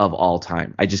storylines of all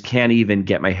time. I just can't even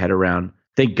get my head around.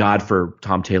 Thank God for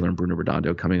Tom Taylor and Bruno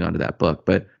Redondo coming onto that book,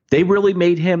 but they really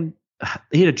made him.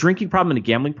 He had a drinking problem and a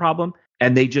gambling problem,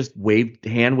 and they just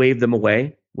hand waved them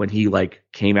away when he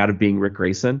came out of being Rick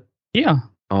Grayson. Yeah.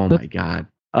 Oh my God.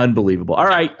 Unbelievable. All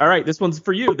right. This one's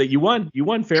for you. That you won. You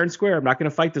won fair and square. I'm not going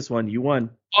to fight this one. You won.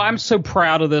 Oh, I'm so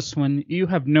proud of this one. You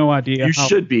have no idea. You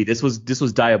should be. This was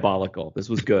diabolical. This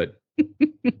was good.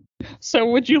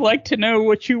 So would you like to know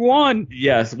what you won?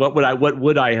 Yes. What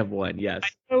would I have won? Yes.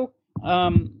 So,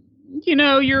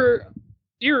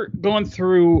 you're going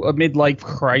through a midlife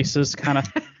crisis kind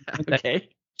of. Okay.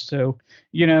 So,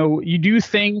 you do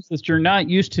things that you're not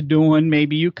used to doing.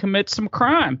 Maybe you commit some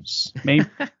crimes. Maybe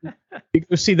you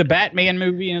go see the Batman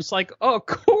movie and it's like, oh,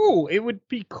 cool. It would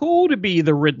be cool to be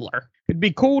the Riddler. It'd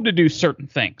be cool to do certain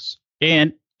things.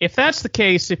 And if that's the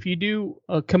case, if you do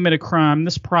commit a crime,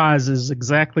 this prize is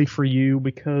exactly for you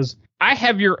because I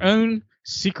have your own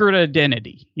secret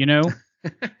identity.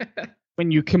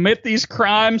 When you commit these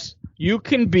crimes, you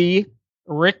can be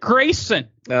Rick Grayson.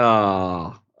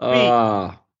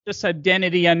 This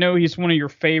identity, I know he's one of your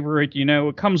favorite.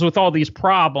 It comes with all these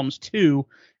problems too,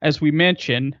 as we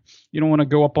mentioned. You don't want to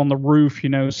go up on the roof,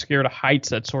 scared of heights,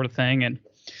 that sort of thing, and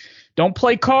don't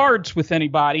play cards with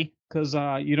anybody because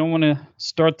you don't want to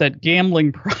start that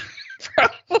gambling problem.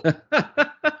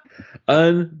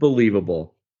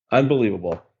 Unbelievable.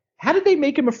 How did they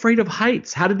make him afraid of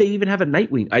heights? How did they even have a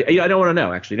Nightwing? I don't want to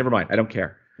know. Actually, never mind. I don't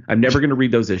care. I'm never going to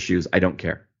read those issues. I don't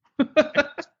care.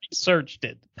 Researched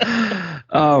it.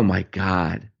 Oh my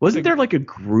God! Wasn't there like a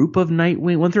group of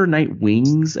Nightwing? Wasn't there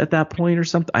Nightwings at that point or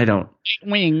something? I don't.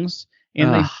 Nightwings,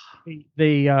 and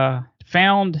they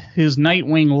found his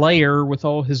Nightwing lair with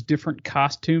all his different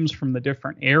costumes from the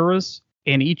different eras,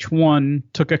 and each one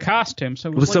took a costume.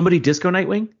 So was somebody Disco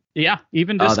Nightwing? Yeah,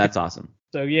 even Disco. Oh, that's awesome.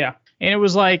 So yeah, and it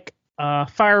was like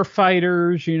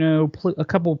firefighters, a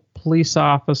couple police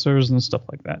officers and stuff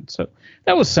like that. So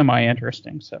that was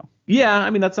semi-interesting. So yeah, I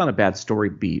mean that's not a bad story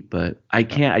beat, but I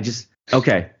can't.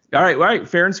 Okay, all right,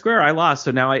 fair and square. I lost,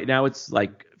 so now it's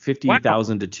like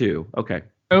 50,000 to 2. Okay,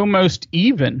 almost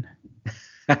even.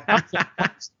 All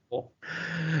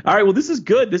right, well this is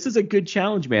good. This is a good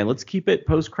challenge, man. Let's keep it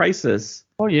post-crisis.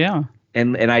 Oh yeah.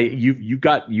 And you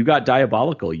got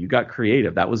diabolical. You got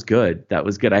creative. That was good.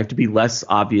 I have to be less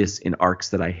obvious in arcs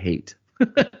that I hate.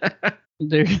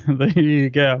 There you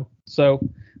go. So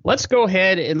let's go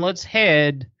ahead and let's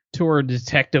head to our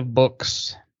detective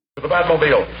books. To the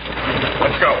Batmobile.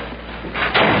 Let's go.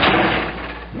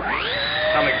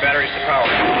 Atomic batteries to power.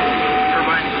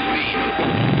 Turbines to speed.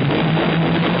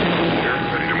 You're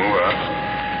ready to move up.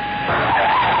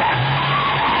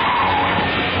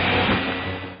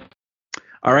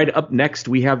 All right, up next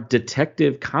we have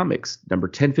Detective Comics number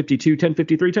 1052,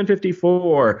 1053,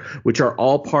 1054, which are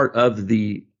all part of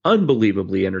the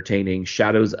unbelievably entertaining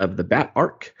Shadows of the Bat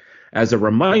arc. As a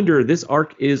reminder, this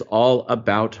arc is all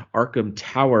about Arkham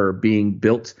Tower being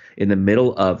built in the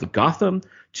middle of Gotham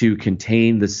to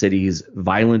contain the city's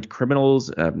violent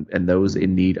criminals and those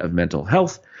in need of mental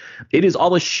health. It is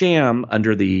all a sham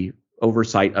under the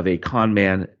oversight of a con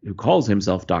man who calls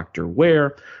himself Dr.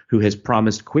 Ware, who has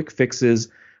promised quick fixes,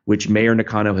 which Mayor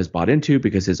Nakano has bought into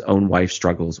because his own wife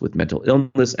struggles with mental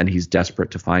illness and he's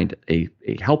desperate to find a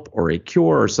help or a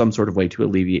cure or some sort of way to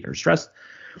alleviate her stress.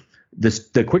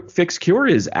 The quick fix cure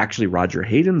is actually Roger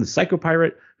Hayden, the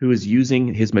psychopirate, who is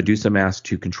using his Medusa mask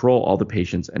to control all the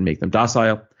patients and make them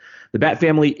docile. The Bat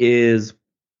family is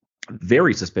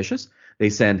very suspicious. They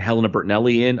send Helena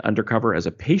Bertinelli in undercover as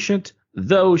a patient,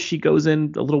 though she goes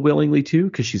in a little willingly too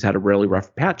because she's had a really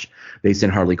rough patch. They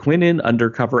send Harley Quinn in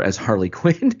undercover as Harley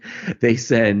Quinn. They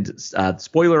send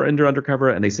Spoiler undercover,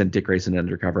 and they send Dick Grayson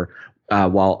undercover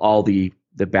while all the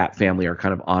Bat family are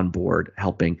kind of on board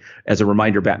helping. As a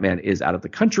reminder, Batman is out of the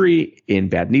country in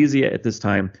Badnesia at this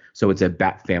time, so it's a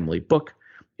Bat family book.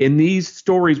 In these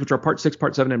stories, which are part 6,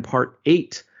 part 7, and part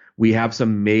 8, we have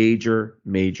some major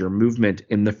movement.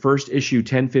 In the first issue,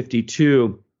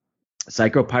 1052,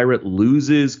 Psycho Pirate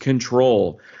loses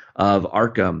control of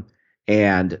Arkham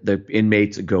and the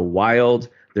inmates go wild.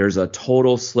 There's a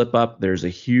total slip up. There's a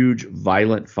huge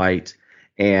violent fight,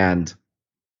 and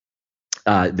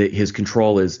his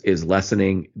control is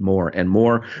lessening more and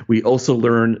more. We also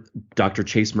learn Dr.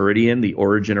 Chase Meridian, the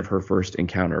origin of her first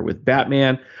encounter with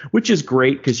Batman, which is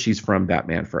great because she's from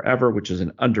Batman Forever, which is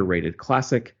an underrated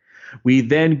classic. We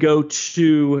then go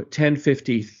to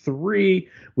 1053,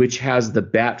 which has the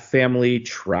Bat family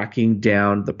tracking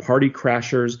down the Party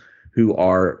Crashers, who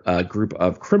are a group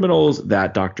of criminals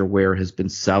that Dr. Ware has been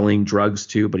selling drugs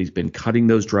to, but he's been cutting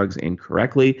those drugs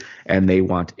incorrectly, and they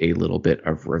want a little bit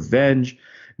of revenge.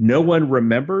 No one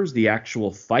remembers the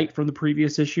actual fight from the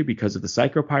previous issue because of the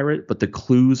Psycho Pirate, but the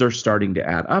clues are starting to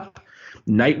add up.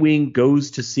 Nightwing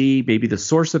goes to see maybe the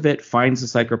source of it, finds the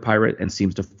Psycho Pirate, and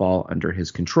seems to fall under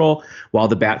his control, while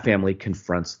the Bat family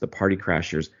confronts the Party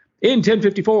Crashers. In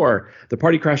 1054, the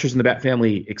Party Crashers and the Bat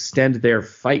family extend their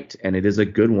fight, and it is a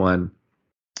good one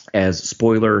as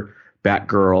Spoiler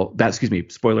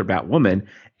Batwoman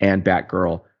and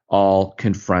Batgirl all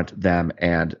confront them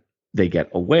and they get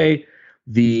away.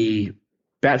 The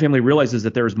Bat family realizes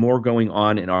that there's more going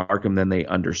on in Arkham than they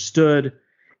understood,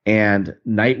 and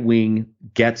Nightwing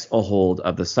gets a hold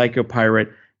of the Psycho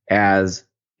Pirate as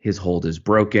his hold is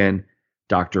broken.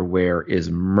 Dr. Ware is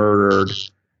murdered,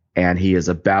 and he is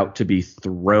about to be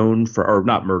thrown or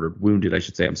not murdered, wounded, I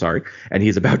should say, I'm sorry. And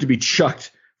he's about to be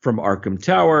chucked from Arkham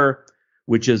Tower,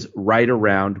 which is right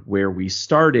around where we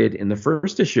started in the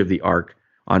first issue of the arc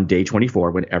on day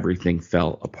 24 when everything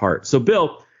fell apart. So,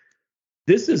 Bill,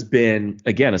 this has been,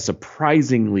 again, a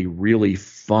surprisingly really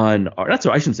fun arc. That's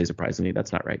what I shouldn't say surprisingly.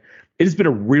 That's not right. It has been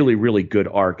a really, really good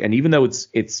arc. And even though it's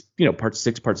part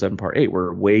 6, part 7, part 8,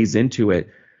 we're ways into it,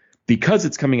 because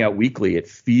it's coming out weekly, it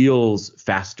feels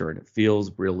faster and it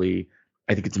feels really,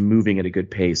 I think it's moving at a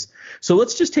good pace. So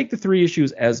let's just take the 3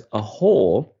 issues as a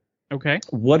whole. Okay.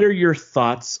 What are your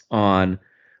thoughts on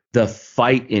the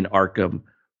fight in Arkham,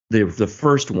 the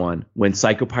first one, when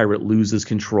Psycho Pirate loses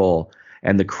control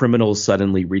and the criminals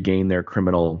suddenly regain their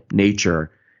criminal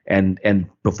nature and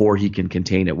before he can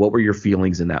contain it? What were your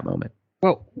feelings in that moment?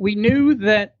 Well, we knew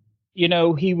that, he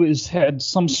had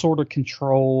some sort of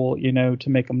control, to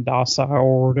make him docile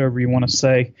or whatever you want to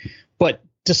say. But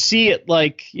to see it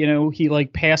he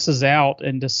passes out,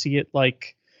 and to see it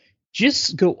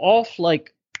just go off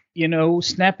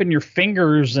snapping your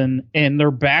fingers and they're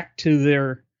back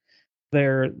to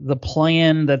the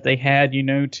plan that they had,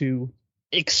 to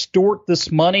extort this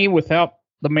money without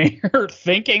the mayor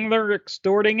thinking they're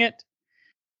extorting it.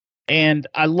 And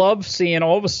I love seeing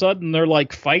all of a sudden they're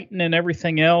fighting and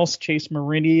everything else. Chase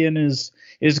Meridian is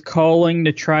calling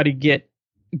to try to get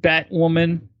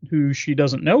Batwoman, who she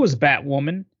doesn't know is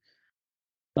Batwoman,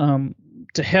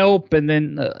 to help. And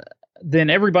then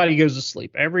everybody goes to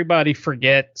sleep. Everybody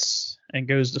forgets and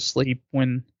goes to sleep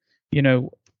when,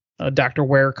 Dr.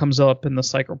 Ware comes up and the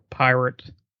Psycho Pirate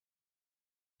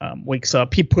wakes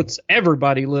up. He puts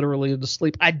everybody literally to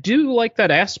sleep. I do like that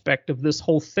aspect of this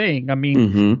whole thing. I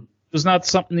mean, it was not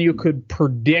something you could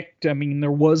predict. I mean,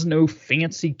 there was no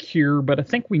fancy cure, but I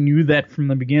think we knew that from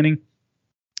the beginning.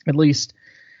 At least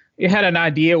you had an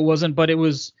idea it wasn't, but it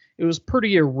was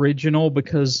pretty original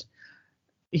because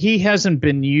he hasn't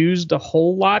been used a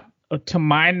whole lot to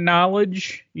my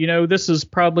knowledge. This is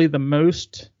probably the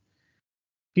most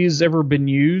he's ever been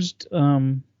used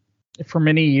for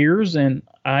many years, and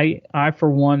I for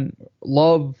one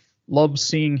love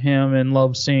seeing him and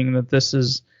love seeing that this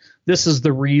is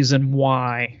the reason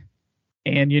why.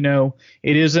 And it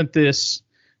isn't this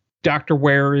Dr.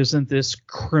 Ware isn't this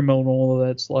criminal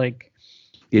that's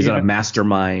he's a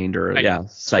mastermind or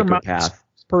psychopath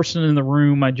person in the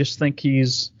room. I just think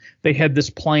they had this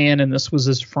plan and this was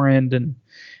his friend, and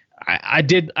I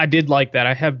did like that.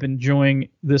 I have been enjoying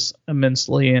this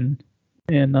immensely, and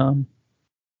me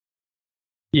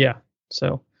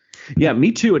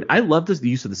too. And I love the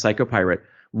use of the Psycho Pirate.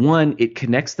 One, it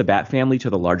connects the Bat family to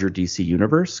the larger DC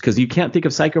universe, because you can't think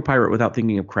of Psycho Pirate without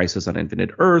thinking of Crisis on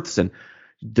Infinite Earths and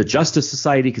the Justice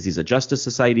Society, because he's a Justice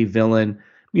Society villain,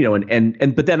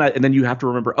 but then you have to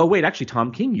remember, oh wait, actually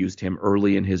Tom King used him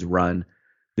early in his run,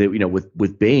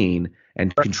 with Bane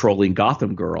and controlling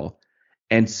Gotham Girl.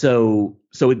 And so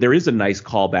there is a nice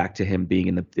callback to him being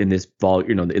in this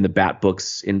in the Bat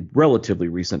books in relatively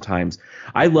recent times.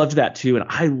 I loved that too, and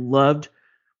I loved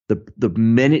the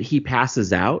minute he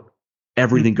passes out,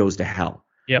 everything goes to hell.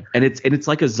 Yep. And it's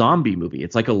like a zombie movie.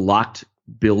 It's like a locked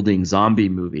building zombie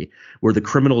movie where the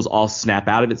criminals all snap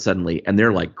out of it suddenly, and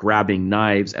they're grabbing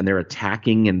knives and they're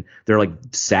attacking and they're like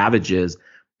savages.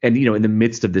 And, in the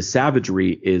midst of this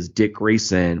savagery is Dick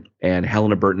Grayson and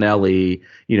Helena Bertinelli,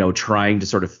 trying to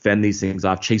sort of fend these things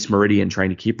off, Chase Meridian trying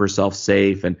to keep herself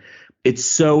safe. And it's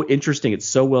so interesting. It's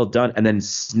so well done. And then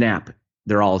snap,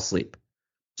 they're all asleep.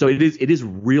 So it is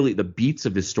really, the beats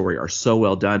of this story are so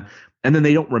well done. And then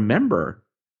they don't remember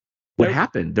what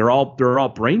happened. They're all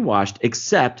brainwashed,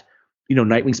 except,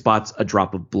 Nightwing spots a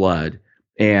drop of blood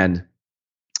and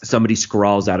somebody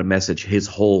scrawls out a message. His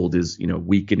hold is,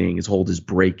 weakening. His hold is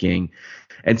breaking.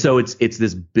 And so it's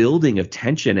this building of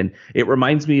tension. And it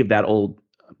reminds me of that old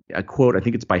a quote, I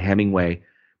think it's by Hemingway,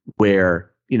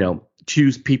 where,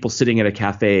 two people sitting at a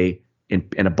cafe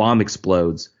and a bomb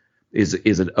explodes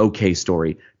is an okay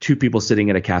story. Two people sitting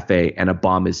at a cafe and a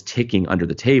bomb is ticking under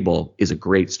the table is a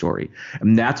great story.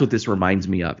 And that's what this reminds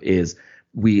me of, is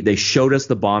they showed us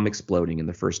the bomb exploding in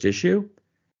the first issue,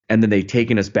 and then they've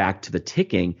taken us back to the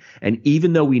ticking. And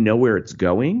even though we know where it's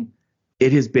going,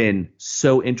 it has been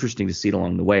so interesting to see it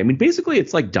along the way. I mean, basically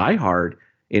it's like Die Hard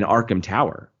in Arkham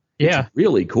Tower. Yeah. It's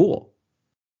really cool.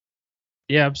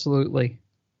 Yeah, absolutely.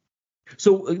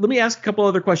 So let me ask a couple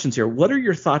other questions here. What are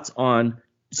your thoughts on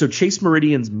so Chase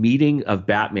Meridian's meeting of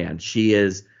Batman, she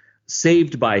is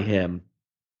saved by him.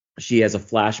 She has a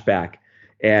flashback,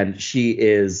 and she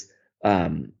is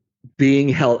being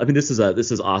held. I mean, this is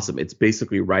awesome. It's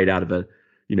basically right out of a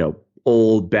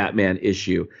old Batman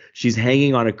issue. She's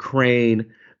hanging on a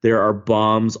crane. There are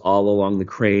bombs all along the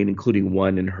crane, including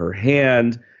one in her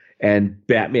hand. And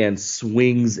Batman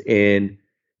swings in,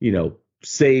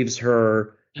 saves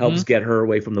her, helps get her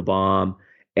away from the bomb,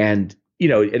 and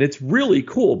and it's really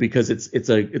cool because it's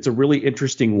a really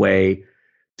interesting way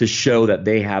to show that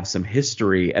they have some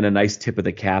history and a nice tip of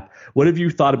the cap. What have you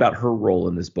thought about her role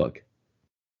in this book?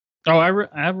 Oh, I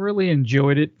really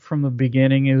enjoyed it from the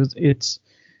beginning. It's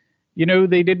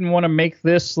they didn't want to make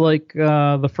this like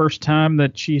the first time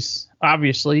that she's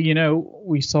obviously,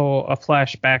 we saw a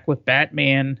flashback with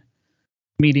Batman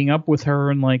meeting up with her,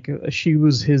 and like she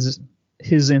was his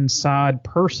inside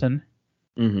person.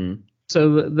 Mm-hmm.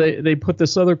 So they put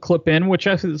this other clip in, which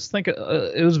I just think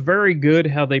it was very good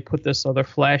how they put this other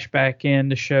flashback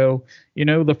in to show,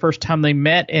 the first time they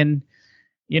met. And,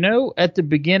 at the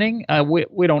beginning,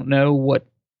 we don't know what,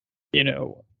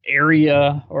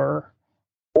 area or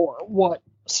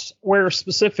where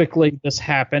specifically this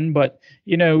happened, but,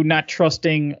 not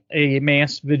trusting a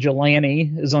mass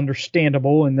vigilante is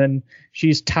understandable. And then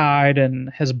she's tied and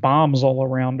has bombs all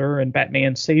around her, and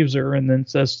Batman saves her, and then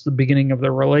that's the beginning of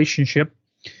their relationship,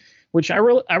 which I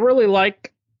really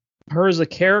like her as a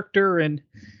character. And,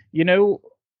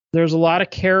 there's a lot of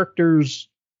characters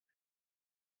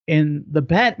in the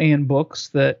Batman books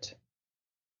that,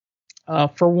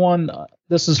 for one,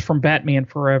 this is from Batman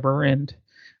Forever, and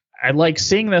I like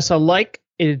seeing this. I like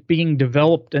it being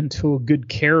developed into a good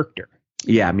character.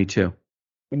 Yeah, me too.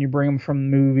 When you bring them from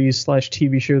movies /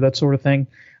 TV show, that sort of thing.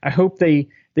 I hope they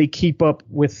keep up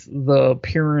with the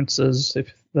appearances,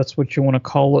 if that's what you want to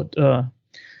call it.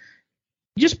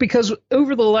 Just because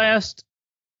over the last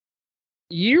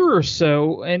year or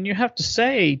so, and you have to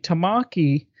say,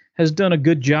 Tamaki has done a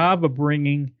good job of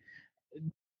bringing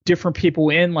different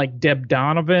people in, like Deb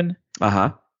Donovan.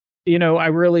 Uh-huh. I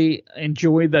really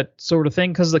enjoy that sort of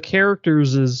thing because the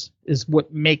characters is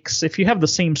what makes, if you have the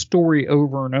same story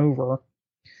over and over,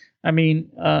 I mean,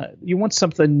 you want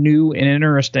something new and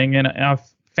interesting. And I've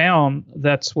found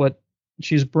that's what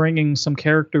she's bringing, some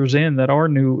characters in that are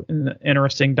new and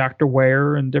interesting, Dr.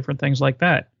 Ware and different things like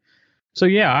that. So,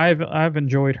 yeah, I've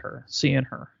enjoyed seeing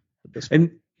her.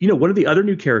 And, one of the other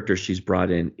new characters she's brought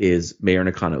in is Mayor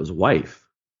Nakano's wife,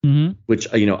 mm-hmm. which,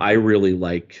 I really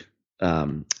like.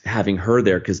 Having her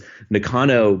there, because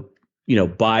Nakano,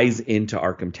 buys into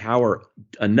Arkham Tower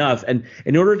enough. And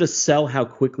in order to sell how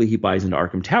quickly he buys into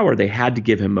Arkham Tower, they had to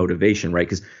give him motivation, right?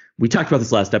 Because we talked about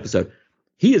this last episode.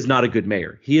 He is not a good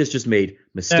mayor. He has just made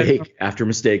mistake after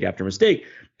mistake after mistake.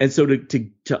 And so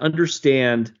to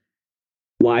understand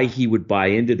why he would buy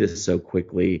into this so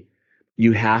quickly,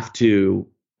 you have to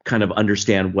kind of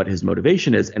understand what his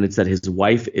motivation is. And it's that his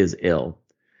wife is ill,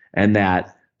 and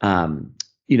that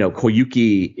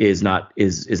Koyuki is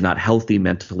not healthy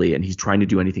mentally, and he's trying to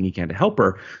do anything he can to help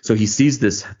her. So he sees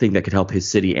this thing that could help his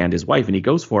city and his wife, and he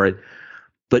goes for it.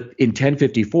 But in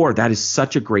 1054, that is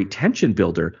such a great tension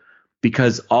builder,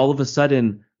 because all of a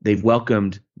sudden they've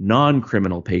welcomed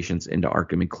non-criminal patients into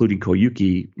Arkham, including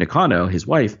Koyuki Nakano, his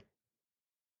wife.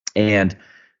 And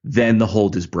then the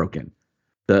hold is broken.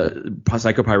 The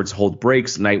Psycho Pirate's hold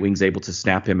breaks. Nightwing's able to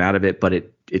snap him out of it, but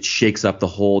it shakes up the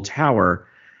whole tower.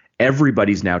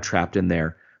 Everybody's now trapped in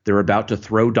there. They're about to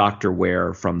throw Dr.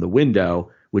 Ware from the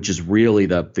window, which is really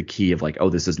the key of like, oh,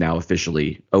 this is now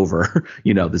officially over.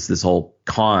 This whole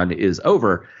con is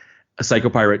over. A Psycho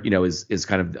Pirate, is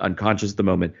kind of unconscious at the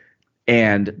moment.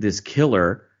 And this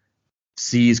killer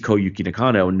sees Koyuki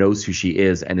Nakano, knows who she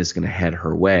is, and is going to head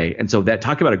her way. And so that,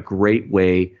 talk about a great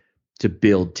way to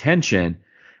build tension,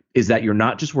 is that you're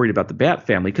not just worried about the Bat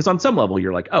family, because on some level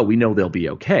you're like, oh, we know they'll be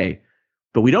okay.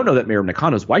 But we don't know that Mayor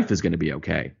Nakano's wife is going to be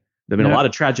okay. There's been a lot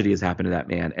of tragedy has happened to that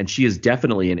man, and she is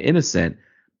definitely an innocent.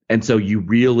 And so you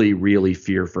really, really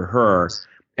fear for her.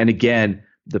 And again,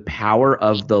 the power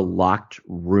of the locked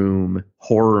room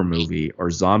horror movie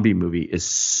or zombie movie is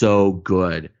so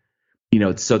good.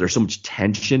 So there's so much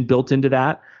tension built into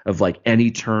that, of like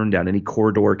any turn down any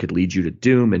corridor could lead you to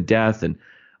doom and death, and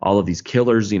all of these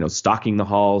killers, stalking the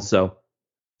halls. So,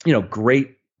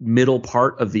 great middle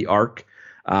part of the arc.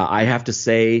 I have to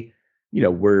say,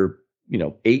 we're,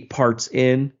 8 parts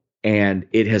in, and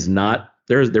it has not,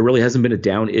 there really hasn't been a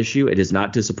down issue. It has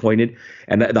not disappointed.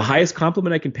 And the highest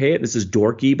compliment I can pay it, this is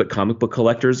dorky, but comic book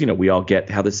collectors, we all get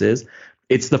how this is.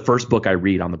 It's the first book I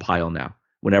read on the pile now.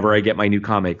 Whenever I get my new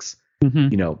comics,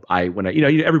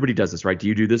 everybody does this, right? Do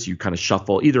you do this? You kind of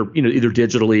shuffle either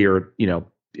digitally or,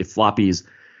 floppies,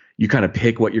 you kind of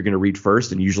pick what you're going to read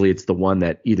first, and usually it's the one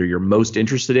that either you're most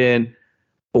interested in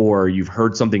or you've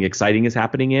heard something exciting is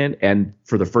happening in. And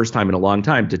for the first time in a long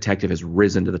time, Detective has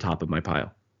risen to the top of my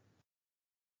pile.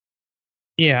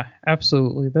 Yeah,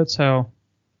 absolutely. That's how,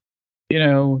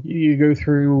 you go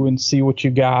through and see what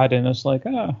you got, and it's like,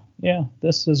 yeah,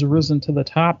 this has risen to the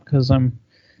top because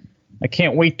I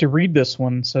can't wait to read this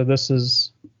one. So this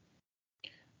is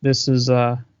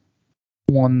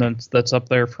one that's up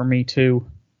there for me too.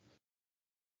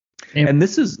 And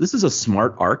this is a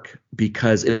smart arc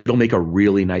because it'll make a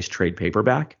really nice trade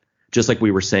paperback, just like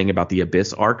we were saying about the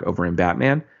Abyss arc over in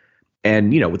Batman.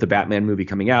 And, with the Batman movie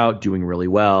coming out, doing really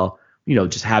well,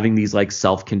 just having these like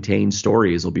self-contained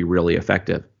stories will be really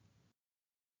effective.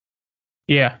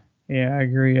 Yeah, I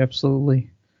agree.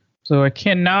 Absolutely. So I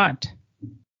cannot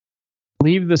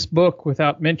leave this book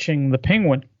without mentioning the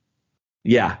Penguin.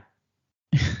 Yeah.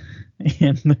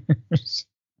 And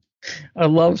I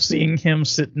love seeing him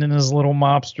sitting in his little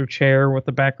mobster chair with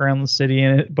the background of the city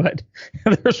in it. But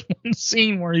there's one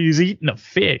scene where he's eating a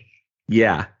fish.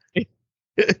 Yeah.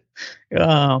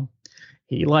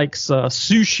 He likes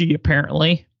sushi,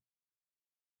 apparently.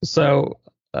 So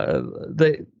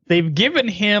they've given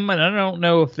him, and I don't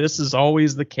know if this is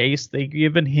always the case, they've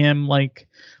given him like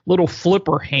little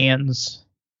flipper hands.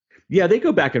 Yeah, they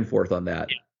go back and forth on that.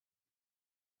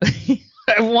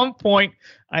 At one point,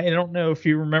 I don't know if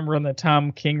you remember on the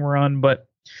Tom King run, but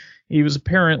he was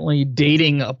apparently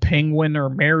dating a penguin or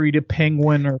married a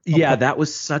penguin or something. Yeah, that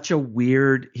was such a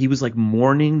weird. He was like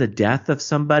mourning the death of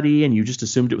somebody, and you just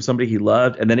assumed it was somebody he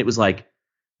loved, and then it was like,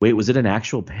 wait, was it an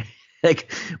actual penguin?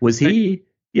 Like, was he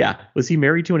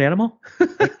married to an animal?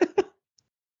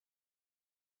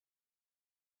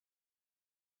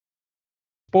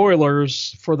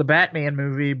 Spoilers for the Batman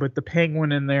movie, but the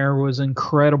penguin in there was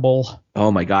incredible.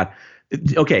 Oh my God.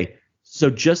 Okay, so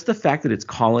just the fact that it's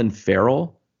Colin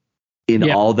Farrell in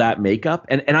all that makeup,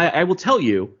 and I will tell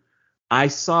you, I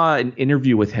saw an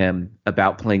interview with him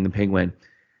about playing the Penguin,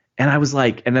 and I was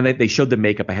like, and then they showed the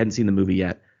makeup. I hadn't seen the movie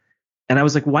yet, and I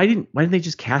was like, why didn't they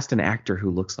just cast an actor who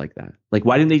looks like that? Like,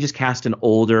 why didn't they just cast an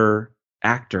older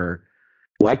actor?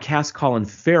 Why cast Colin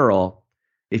Farrell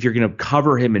if you're going to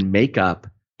cover him in makeup?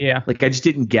 Yeah. Like, I just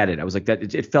didn't get it. I was like,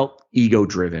 that it felt ego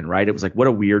driven, right? It was like, what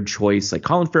a weird choice. Like,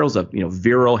 Colin Farrell's a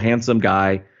virile, handsome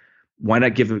guy. Why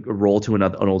not give a role to an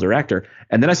older actor?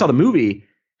 And then I saw the movie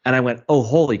and I went, oh,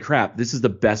 holy crap, this is the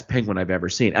best Penguin I've ever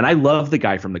seen. And I love the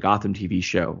guy from the Gotham TV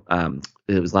show.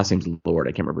 His last name's Lord.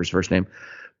 I can't remember his first name,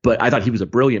 but I thought he was a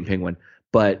brilliant Penguin.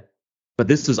 But I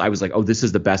was like, oh, this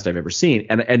is the best I've ever seen.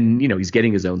 And he's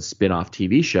getting his own spin-off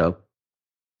TV show.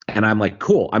 And I'm like,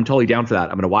 cool, I'm totally down for that.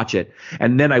 I'm going to watch it.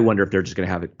 And then I wonder if they're just going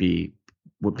to have it be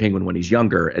Penguin when he's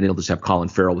younger, and it'll just have Colin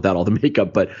Farrell without all the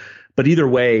makeup. But either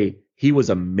way, he was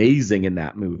amazing in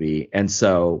that movie. And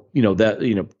so,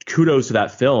 kudos to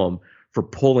that film for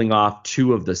pulling off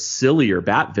two of the sillier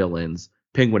Bat villains,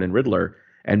 Penguin and Riddler,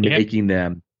 and making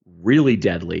them really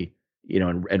deadly,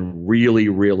 and really,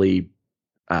 really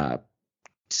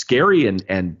scary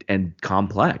and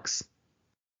complex.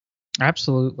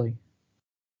 Absolutely.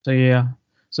 So, yeah.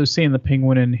 So seeing the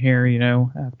Penguin in here,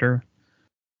 after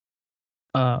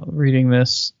reading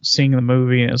this, seeing the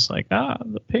movie, and it's like,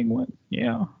 the Penguin.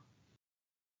 Yeah.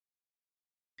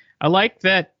 I like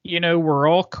that, we're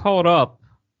all caught up.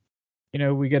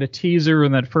 We got a teaser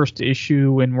in that first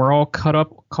issue, and we're all caught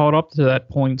up to that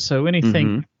point. So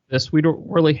anything this, we don't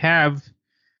really have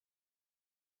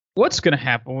what's going to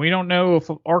happen. We don't know if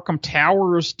Arkham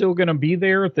Tower is still going to be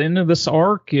there at the end of this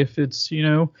arc, if it's,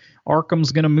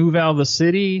 Arkham's going to move out of the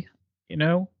city,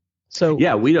 So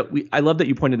yeah, I love that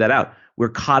you pointed that out. We're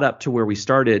caught up to where we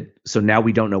started, so now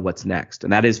we don't know what's next,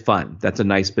 and that is fun. That's a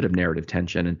nice bit of narrative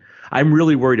tension, and I'm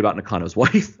really worried about Nakano's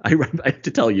wife. I have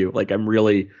to tell you, like, I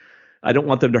don't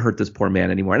want them to hurt this poor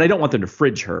man anymore, and I don't want them to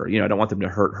fridge her. I don't want them to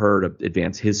hurt her to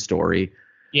advance his story.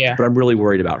 Yeah, but I'm really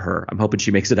worried about her. I'm hoping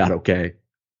she makes it out okay.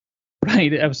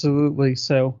 Right, absolutely.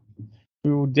 So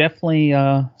we will definitely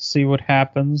see what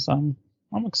happens. I'm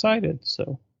excited.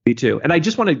 So me too. And I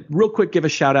just want to real quick give a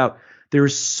shout out. There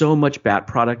is so much Bat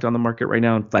product on the market right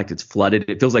now. In fact, it's flooded.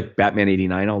 It feels like Batman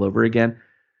 89 all over again.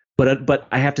 But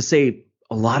I have to say,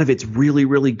 a lot of it's really,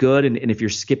 really good. And if you're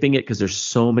skipping it because there's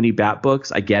so many Bat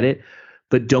books, I get it.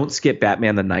 But don't skip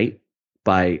Batman the Night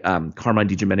by Carmine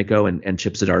DiGomenico and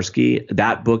Chip Zdarsky.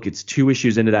 That book, it's 2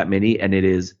 issues into that mini, and it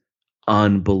is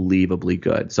unbelievably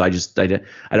good. So I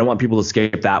don't want people to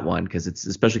skip that one, because it's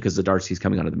especially because Zdarsky's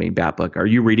coming onto the main Bat book. Are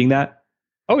you reading that?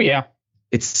 Oh yeah,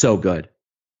 it's so good.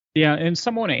 Yeah, and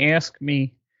someone asked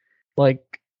me,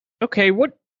 like, okay,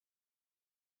 what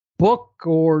book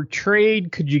or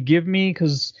trade could you give me?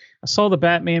 Because I saw the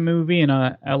Batman movie and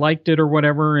I liked it or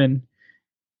whatever.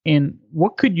 And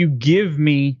what could you give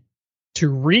me to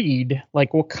read?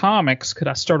 Like, what comics could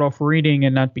I start off reading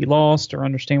and not be lost or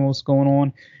understand what's going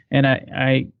on? And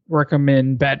I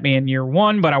recommend Batman Year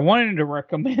One, but I wanted to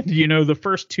recommend, the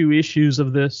first 2 issues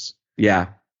of this. Yeah.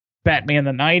 Batman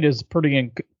the Knight is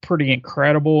pretty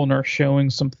incredible, and are showing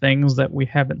some things that we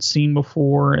haven't seen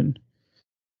before. And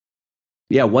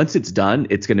yeah, once it's done,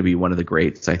 it's going to be one of the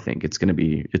greats. I think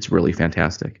it's really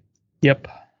fantastic. Yep.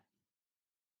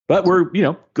 But we're,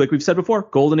 like we've said before,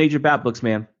 golden age of Bat books,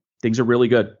 man. Things are really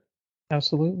good.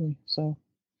 Absolutely. So,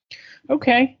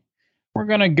 okay. We're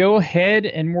going to go ahead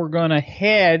and we're going to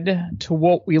head to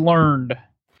what we learned.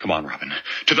 Come on, Robin.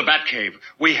 To the Batcave.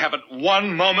 We haven't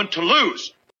one moment to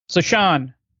lose. So,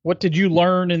 Sean, what did you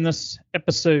learn in this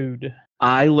episode?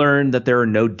 I learned that there are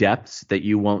no depths that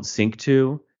you won't sink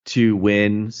to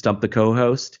win Stump the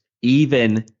Co-Host,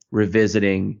 even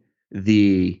revisiting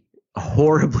the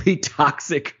horribly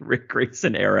toxic Rick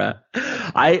Grayson era.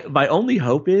 My only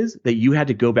hope is that you had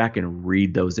to go back and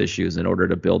read those issues in order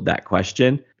to build that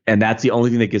question. And that's the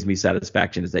only thing that gives me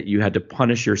satisfaction, is that you had to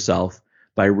punish yourself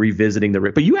by revisiting the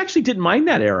Rick. But you actually didn't mind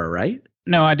that era, right?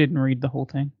 No, I didn't read the whole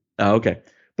thing. Oh, okay.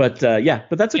 But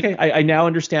but that's okay. I now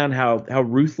understand how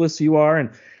ruthless you are,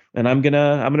 and I'm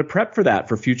gonna prep for that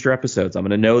for future episodes. I'm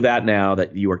gonna know that now,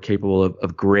 that you are capable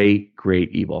of great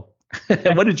evil.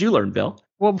 What did you learn, Bill?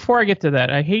 Well, before I get to that,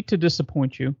 I hate to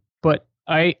disappoint you, but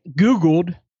I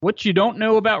Googled what you don't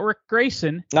know about Rick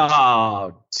Grayson.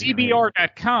 Oh,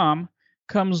 CBR.com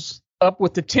comes up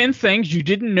with the 10 things you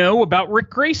didn't know about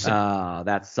Rick Grayson.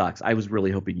 That sucks. I was really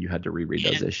hoping you had to reread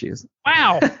those issues.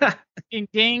 Wow. Ding,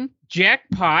 ding,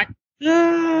 jackpot.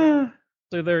 So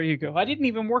there you go. I didn't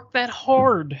even work that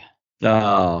hard.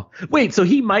 Oh, wait. So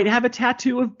he might have a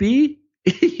tattoo of B?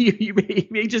 you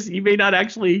may not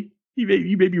actually. You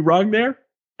may be wrong there.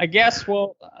 I guess.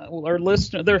 Well, our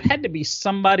listener, there had to be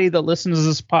somebody that listens to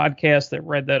this podcast that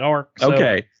read that arc. So.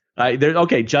 Okay.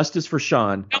 Okay. Justice for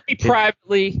Sean. Tell me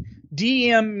privately.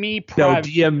 DM me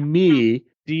privately. No,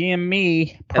 DM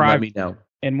me privately.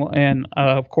 And let me know. And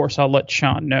of course, I'll let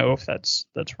Sean know if that's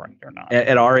right or not.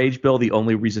 At our age, Bill, the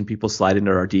only reason people slide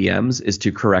into our DMs is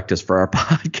to correct us for our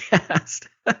podcast.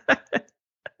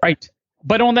 Right.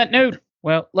 But on that note,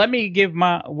 well, let me give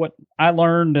what I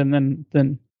learned, and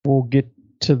then we'll get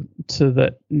to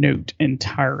the note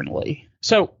entirely.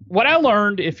 So what I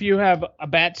learned, if you have a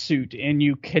bat suit and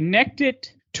you connect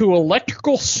it to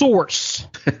electrical source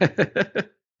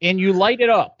and you light it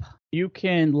up, you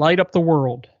can light up the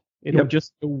world. It'll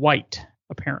just go white,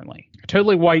 apparently.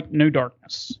 Totally white, no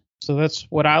darkness. So that's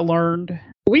what I learned.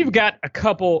 We've got a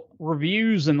couple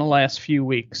reviews in the last few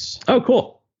weeks. Oh,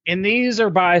 cool. And these are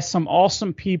by some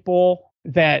awesome people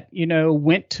that,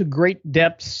 went to great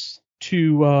depths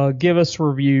to give us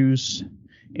reviews.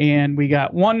 And we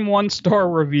got one 1-star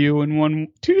review and one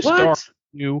 2-star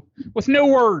review with no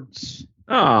words.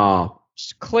 Oh.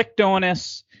 Just clicked on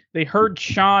us. They heard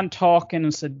Sean talking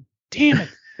and said, damn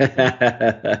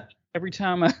it. Every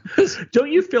time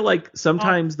Don't you feel like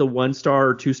sometimes the 1-star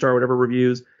or 2-star, whatever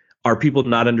reviews, are people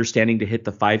not understanding to hit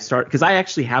the 5-star? Because I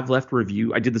actually have left a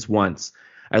review. I did this once.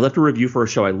 I left a review for a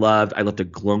show I loved. I left a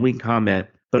glowing comment,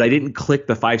 but I didn't click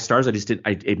the 5 stars.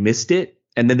 I missed it.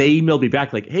 And then they emailed me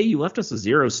back like, hey, you left us a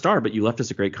 0-star, but you left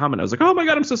us a great comment. I was like, oh my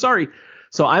God, I'm so sorry.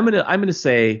 So I'm gonna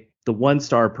say the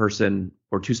 1-star person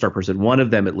or 2-star person, one of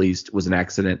them at least was an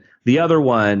accident. The other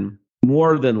one,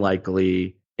 more than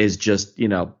likely, is just,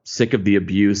 sick of the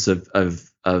abuse of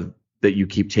that you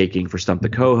keep taking for Stump the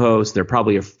Co-Host. They're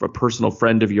probably a personal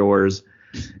friend of yours,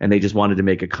 and they just wanted to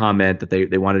make a comment that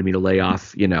they wanted me to lay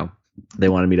off. They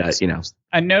wanted me to,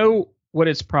 I know what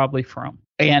it's probably from.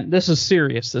 And this is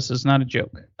serious. This is not a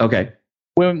joke. Okay.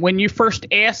 When you first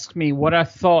asked me what I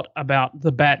thought about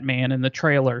the Batman and the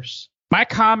trailers, my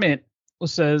comment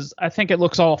says, I think it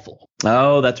looks awful.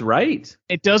 Oh, that's right.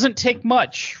 It doesn't take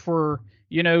much for,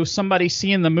 somebody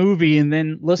seeing the movie and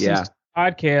then listening to the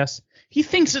podcast. He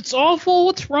thinks it's awful.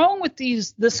 What's wrong with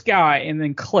this guy? And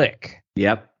then click.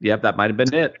 Yep. That might have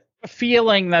been it. A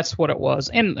feeling that's what it was.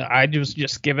 And I was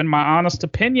just giving my honest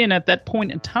opinion at that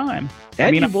point in time.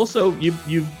 And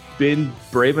you've been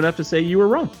brave enough to say you were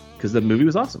wrong, because the movie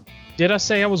was awesome. Did I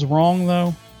say I was wrong,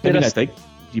 though? I think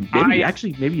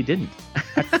maybe you didn't.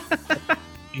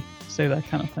 Say that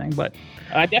kind of thing, but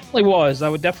I definitely was.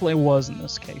 I definitely was in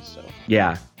this case. So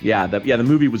yeah. The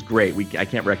movie was great. I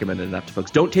can't recommend it enough to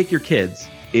folks. Don't take your kids.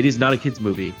 It is not a kids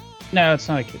movie. No, it's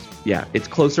not a kids movie. Yeah, it's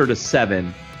closer to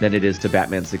 7 than it is to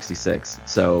Batman 66.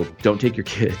 So don't take your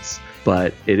kids,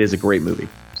 but it is a great movie.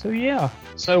 So yeah.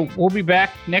 So we'll be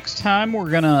back next time.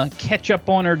 We're going to catch up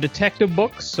on our detective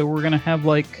books. So we're going to have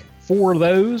like 4 of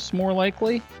those, more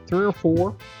likely. 3 or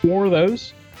 4. 4 of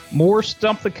those. More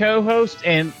Stump the Co-host.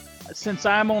 And since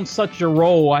I'm on such a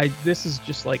roll, this is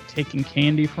just like taking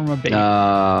candy from a baby.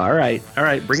 All right.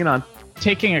 Bring it on.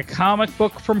 Taking a comic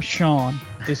book from Sean.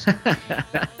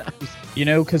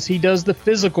 Because he does the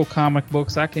physical comic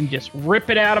books. I can just rip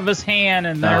it out of his hand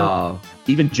and there.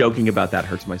 Even joking about that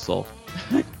hurts my soul.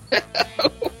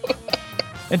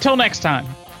 Until next time,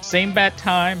 same bat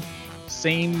time,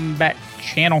 same bat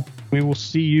channel. We will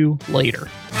see you later.